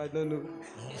talent, or I don't know.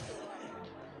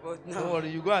 But now, don't worry,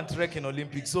 you go and trek in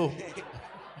Olympics. So,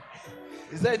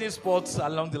 is there any sports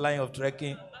along the line of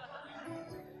trekking?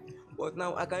 But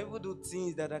now I can even do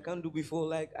things that I can't do before,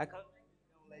 like I can't bend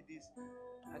down like this.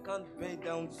 I can't bend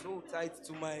down so tight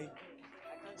to my.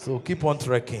 So keep on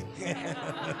trekking.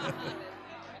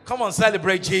 Come on,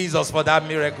 celebrate Jesus for that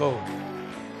miracle.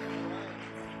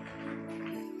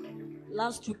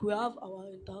 Last week we have our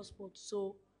entire sport,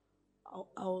 so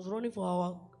I was running for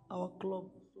our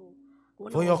club. So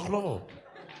for your club?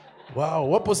 Wow,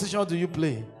 what position do you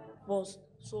play? First.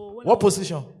 So what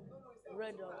position?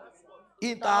 Red.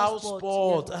 Inter-house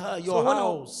sport. Yeah. Your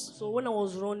house. So when I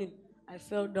was running, I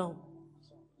fell down.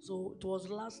 So it was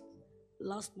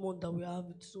last month that we have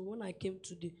it. So when I came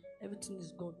today, everything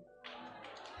is gone.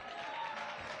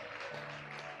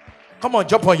 Come on,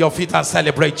 jump on your feet and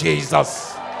celebrate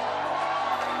Jesus.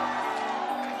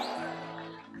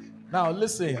 Now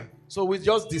listen. Yeah. So we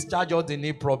just discharge all the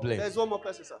knee problem. There's one more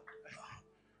person, sir.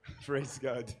 Praise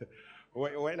God.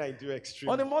 When I do extreme.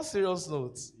 On a more serious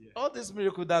note, all this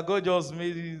miracle that God just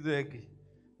made you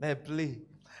like play.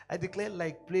 I declare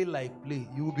play.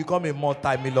 You will become a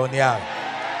multi-millionaire.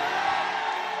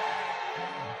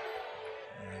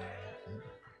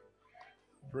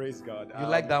 Praise God. You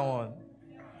like that one?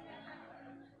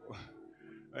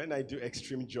 When I do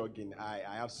extreme jogging, I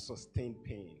have sustained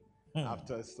pain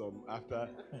after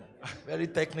very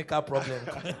technical problem.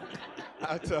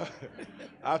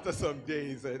 after some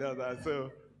days and all that.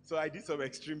 So I did some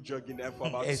extreme jogging there for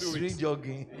about 2 weeks. Extreme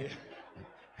jogging.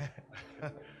 Yeah.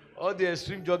 All the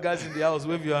extreme joggers in the house,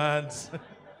 wave your hands.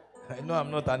 I know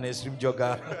I'm not an extreme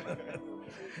jogger.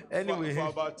 Anyway. For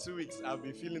about 2 weeks, I've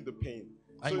been feeling the pain.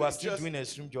 And So you are still doing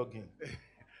extreme jogging.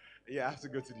 Yeah, I have to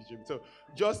go to the gym. So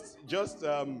just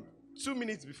 2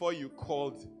 minutes before you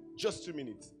called, just 2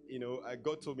 minutes,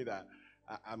 God told me that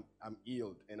I'm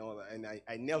healed and all that, and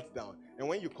I knelt down. And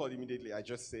when you called immediately, I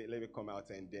just said, let me come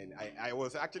out, and then I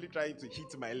was actually trying to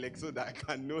hit my leg so that I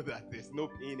can know that there's no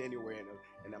pain anywhere,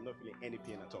 and I'm not feeling any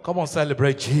pain at all. Come on,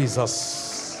 celebrate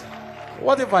Jesus.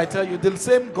 What if I tell you the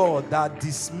same God that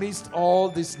dismissed all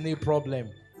this knee problem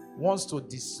wants to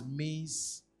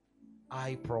dismiss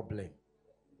eye problem?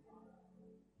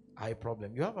 Eye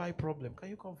problem. You have eye problem. Can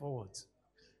you come forward?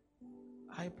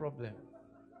 Eye problem.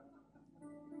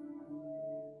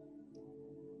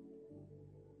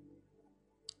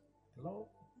 Hello?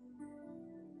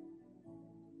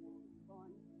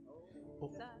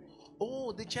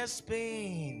 Oh, the chest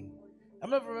pain. I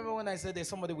remember when I said there's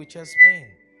somebody with chest pain.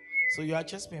 So you had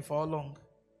chest pain for how long?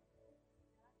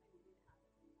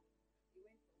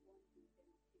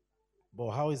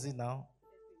 But how is it now?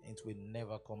 It will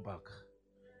never come back.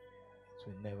 It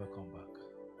will never come back.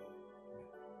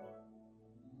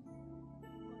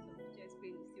 Chest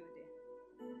pain is still there.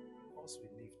 Once we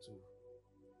live too.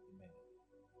 Amen.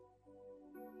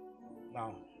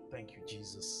 Now, thank you,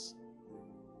 Jesus.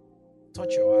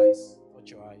 Touch your eyes.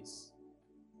 Touch your eyes.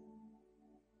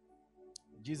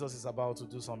 Jesus is about to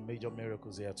do some major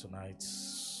miracles here tonight.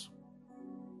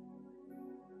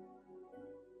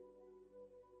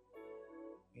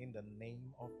 In the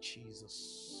name of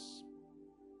Jesus,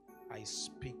 I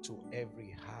speak to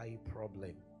every high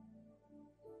problem.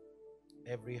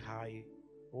 Every high,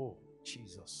 oh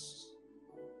Jesus.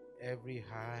 Every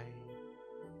high,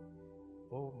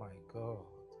 oh my God.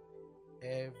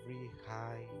 Every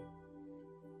high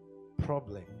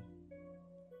problem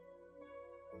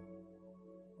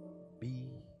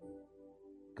be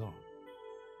gone.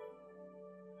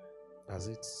 Does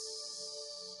it?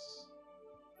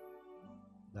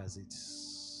 Does it?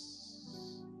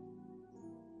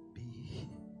 Be healed.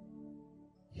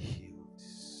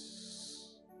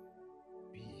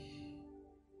 Be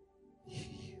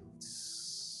healed.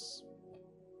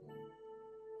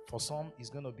 For some, it's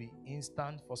going to be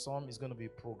instant. For some, it's going to be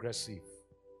progressive.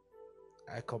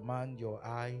 I command your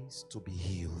eyes to be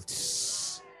healed.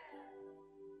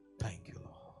 Thank you,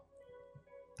 Lord.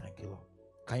 Thank you, Lord.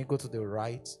 Can you go to the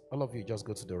right? All of you just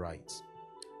go to the right.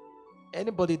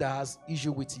 Anybody that has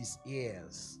issue with his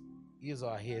ears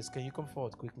or ears, can you come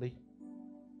forward quickly?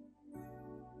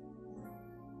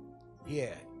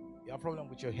 Here, you have a problem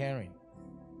with your hearing.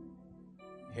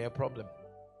 Hair problem.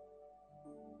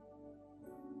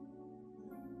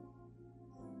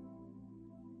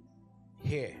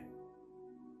 Here.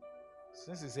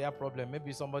 Since it's a problem,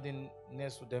 maybe somebody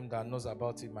next to them that knows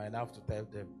about it might have to tell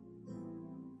them.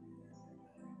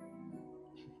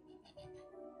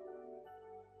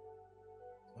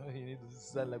 Oh, you need to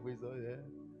sound like this, yeah.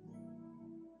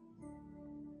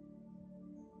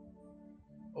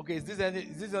 Okay, is this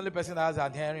the only person that has a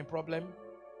hearing problem?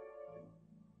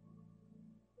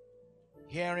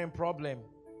 Hearing problem.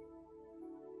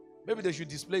 Maybe they should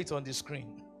display it on the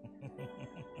screen.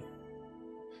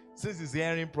 Since it's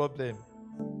hearing problem.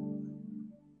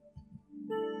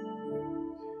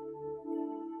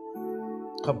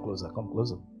 Come closer, come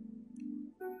closer.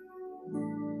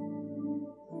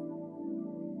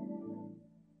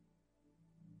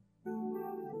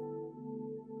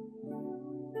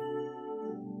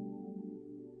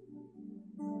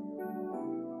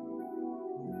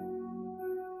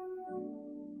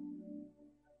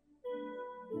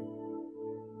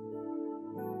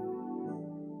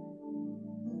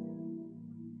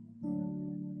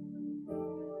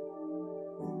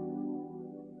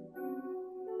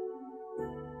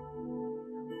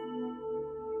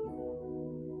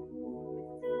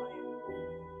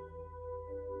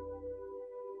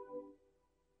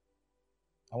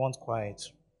 I want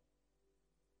quiet.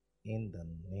 In the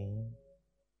name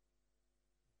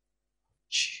of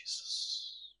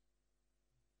Jesus.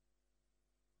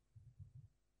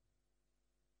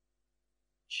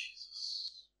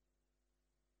 Jesus.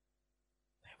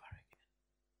 Never again.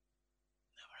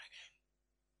 Never again.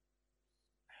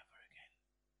 Never again.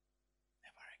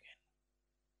 Never again.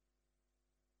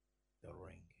 The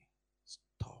ringing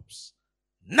stops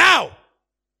now.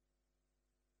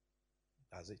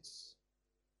 That's it.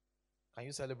 Can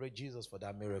you celebrate Jesus for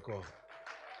that miracle?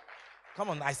 Come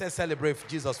on, I said celebrate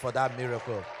Jesus for that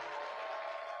miracle.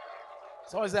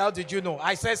 Someone said, how did you know?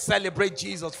 I said celebrate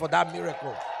Jesus for that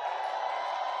miracle.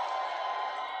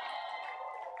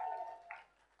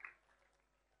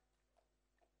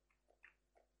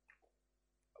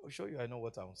 will show you I know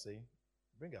what I'm saying.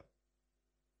 Bring up.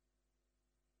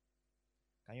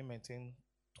 Can you maintain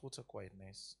total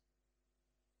quietness?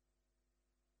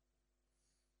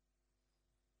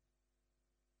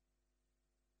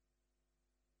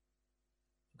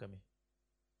 Look at me.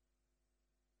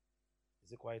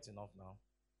 Is it quiet enough now?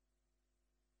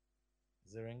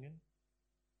 Is it ringing?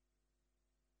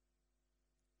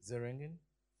 Is it ringing?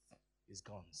 It's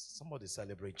gone. Somebody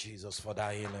celebrate Jesus for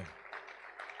that healing.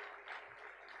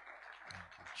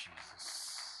 Thank you,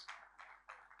 Jesus.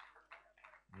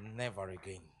 Never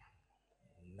again.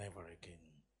 Never again.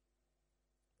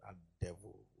 That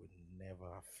devil will never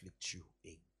afflict you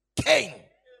again.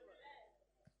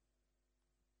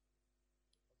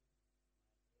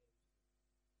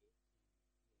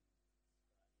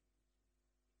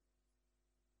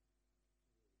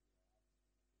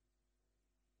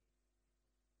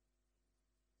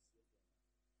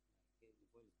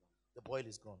 The boil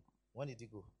is gone. When did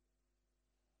it go?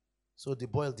 So the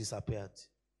boil disappeared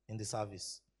in the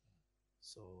service.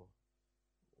 So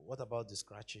what about the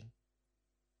scratching?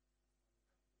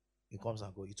 It comes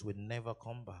and goes. It will never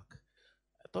come back.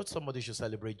 I thought somebody should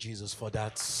celebrate Jesus for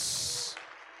that.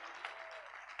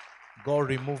 God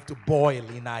removed the boil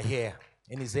in her hair,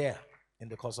 in his hair, in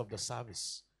the course of the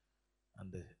service.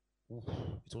 And it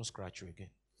won't scratch you again.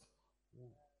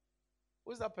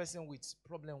 Who's that person with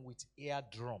problem with ear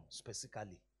drum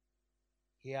specifically?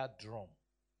 Ear drum.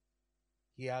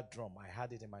 Ear drum. I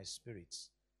had it in my spirit.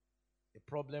 A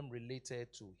problem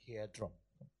related to ear drum.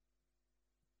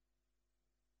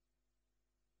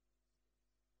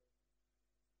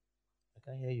 I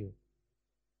can't hear you.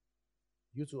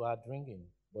 You two are ringing,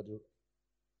 but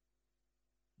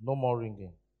no more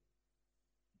ringing.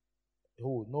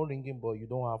 Oh, no ringing, but you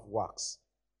don't have wax.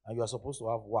 And you are supposed to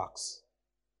have wax.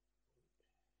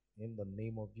 In the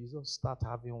name of Jesus, start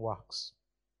having wax.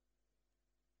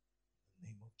 In the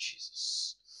name of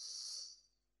Jesus.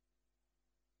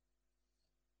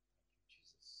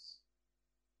 Jesus.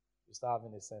 You start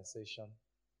having a sensation.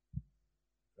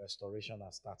 Restoration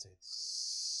has started.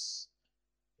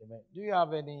 Amen. Do you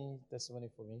have any testimony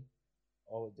for me?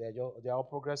 Or they're all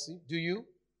progressive? Do you?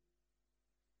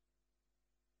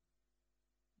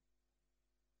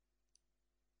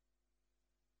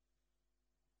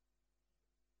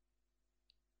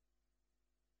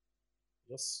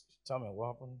 Just tell me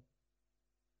what happened.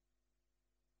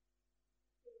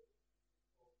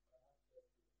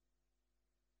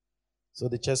 So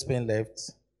the chest pain left.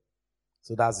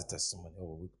 So that's the testimony.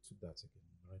 Oh, we took that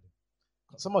again.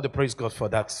 Somebody praise God for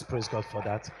that. Praise God for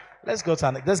that. Let's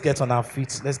get on our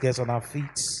feet. Let's get on our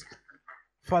feet.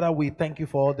 Father, we thank you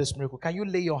for all this miracle. Can you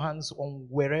lay your hands on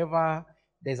wherever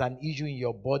there's an issue in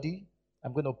your body?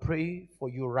 I'm going to pray for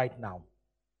you right now.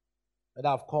 Whether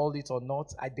I've called it or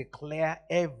not, I declare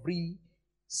every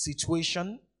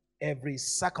situation, every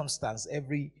circumstance,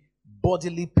 every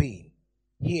bodily pain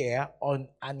here on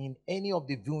and in any of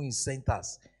the viewing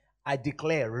centers, I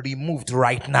declare removed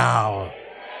right now.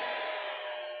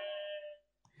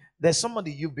 There's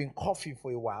somebody you've been coughing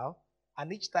for a while,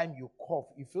 and each time you cough,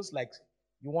 it feels like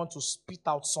you want to spit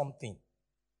out something.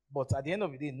 But at the end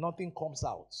of the day, nothing comes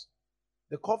out.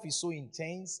 The cough is so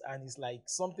intense, and it's like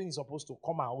something is supposed to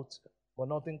come out, but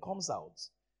nothing comes out.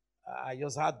 I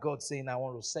just heard God saying, I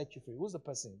want to set you free. Who's the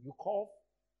person? You cough,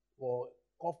 or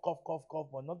cough,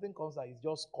 but nothing comes out. It's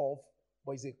just cough,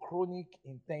 but it's a chronic,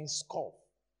 intense cough.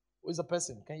 Who's the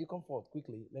person? Can you come forward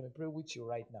quickly? Let me pray with you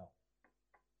right now.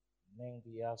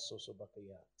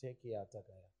 Take care.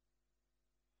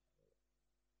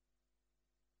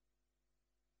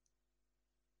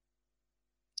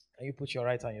 Can you put your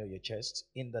right hand on your chest?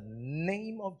 In the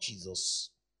name of Jesus,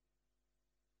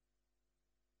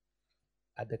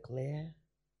 I declare,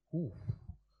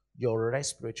 your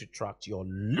respiratory tract, your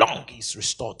lung is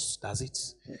restored. That's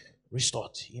it.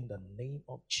 Restored in the name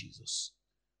of Jesus.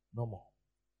 No more.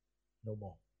 No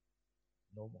more.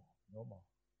 No more. No more.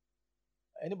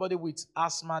 Anybody with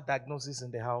asthma diagnosis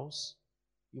in the house?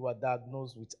 You were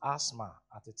diagnosed with asthma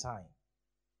at a time.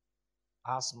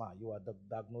 Asthma. You are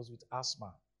diagnosed with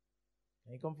asthma.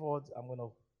 Can you come forward? I'm going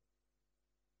to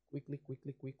quickly.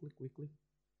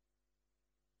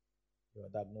 You are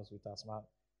diagnosed with asthma.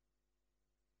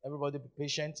 Everybody be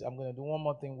patient. I'm going to do one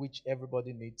more thing which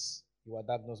everybody needs. You are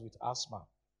diagnosed with asthma.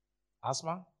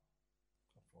 Asthma?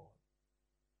 Come forward.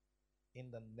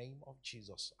 In the name of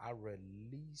Jesus, I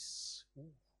release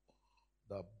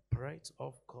the breath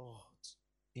of God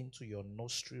into your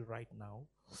nostril right now.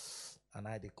 And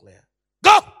I declare,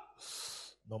 go!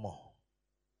 No more.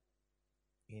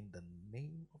 In the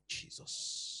name of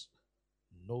Jesus,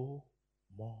 no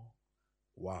more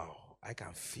Wow. I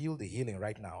can feel the healing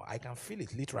right now. I can feel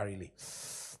it literally.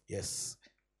 Yes.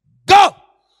 Go!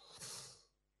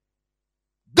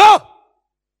 Go!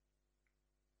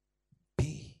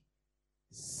 Be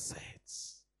set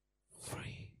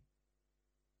free.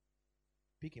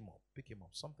 Pick him up. Pick him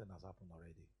up. Something has happened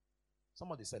already.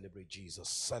 Somebody celebrate Jesus.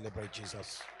 Celebrate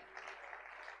Jesus.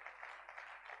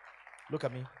 Look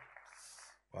at me.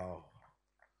 Wow.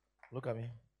 Look at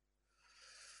me.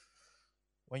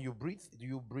 When you breathe, do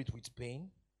you breathe with pain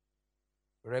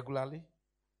regularly?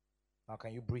 Now,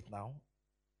 can you breathe now?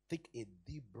 Take a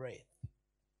deep breath.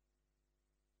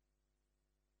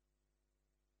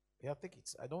 Yeah, take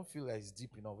it. I don't feel like it's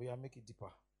deep enough. Yeah, make it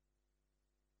deeper.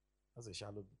 That's a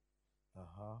shallow.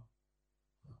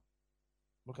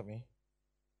 Look at me.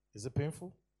 Is it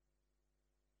painful?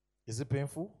 Is it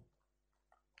painful?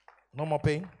 No more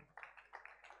pain?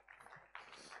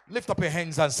 Lift up your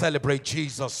hands and celebrate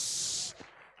Jesus.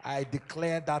 I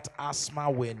declare that asthma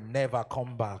will never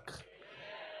come back.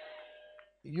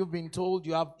 You've been told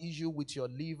you have issue with your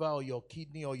liver or your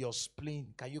kidney or your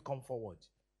spleen. Can you come forward?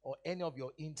 Or any of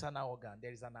your internal organ.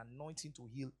 There is an anointing to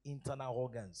heal internal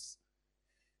organs.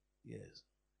 Yes.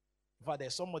 In fact,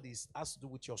 there's somebody that has to do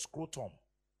with your scrotum.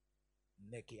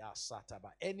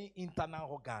 Any internal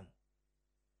organ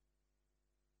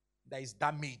that is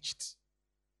damaged.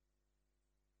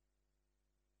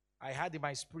 I had in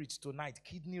my spirit tonight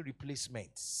kidney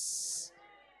replacements.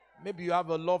 Maybe you have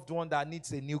a loved one that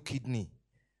needs a new kidney.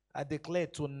 I declare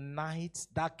tonight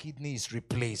that kidney is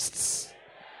replaced.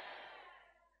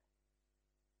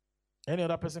 Any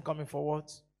other person coming forward?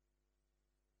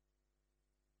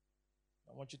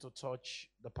 I want you to touch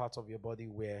the part of your body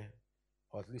where,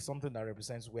 or at least something that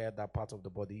represents where that part of the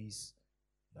body is.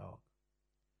 No.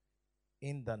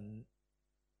 In the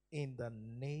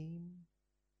name,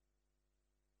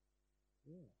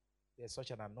 there's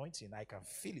such an anointing. I can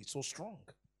feel it so strong.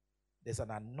 There's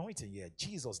an anointing here.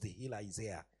 Jesus the healer is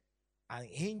here. And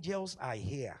angels are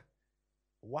here.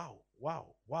 Wow,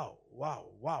 wow, wow, wow,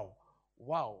 wow,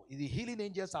 wow. The healing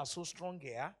angels are so strong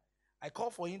here. I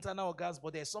call for internal organs,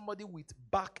 but there's somebody with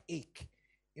backache.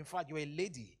 In fact, you're a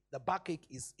lady. The backache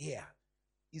is here.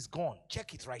 It's gone.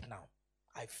 Check it right now.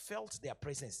 I felt their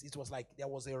presence. It was like there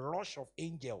was a rush of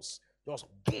angels. Just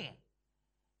boom.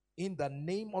 In the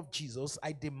name of Jesus,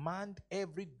 I demand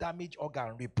every damaged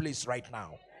organ replaced right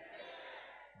now.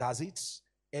 Does it?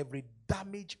 Every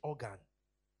damaged organ,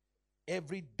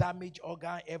 every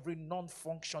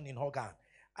non-functioning organ,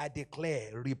 I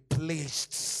declare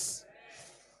replaced.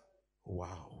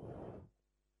 Wow.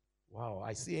 Wow.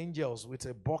 I see angels with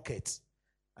a bucket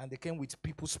and they came with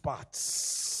people's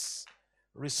parts.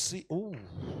 Receive. Ooh.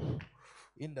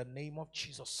 In the name of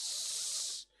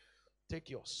Jesus. Take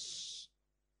yours.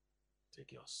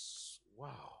 Take yours.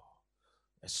 Wow.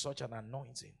 There's such an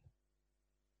anointing.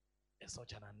 There's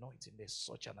such an anointing. There's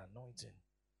such an anointing.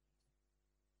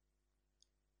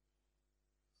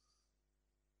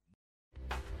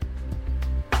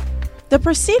 The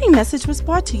preceding message was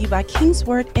brought to you by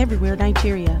Kingsword Everywhere,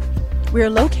 Nigeria. We are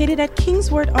located at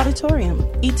Kingsword Auditorium,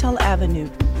 Etel Avenue,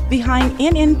 behind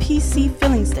NNPC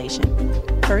Filling Station,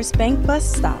 First Bank Bus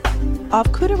Stop, off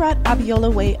Kudirat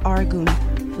Abiola Way, Argun,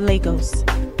 Lagos.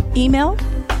 Email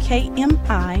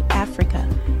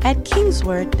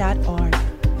kmiafrica@kingsword.org.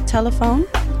 Telephone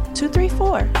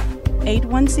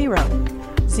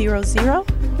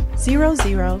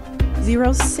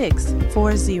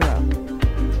 234-810-00000640.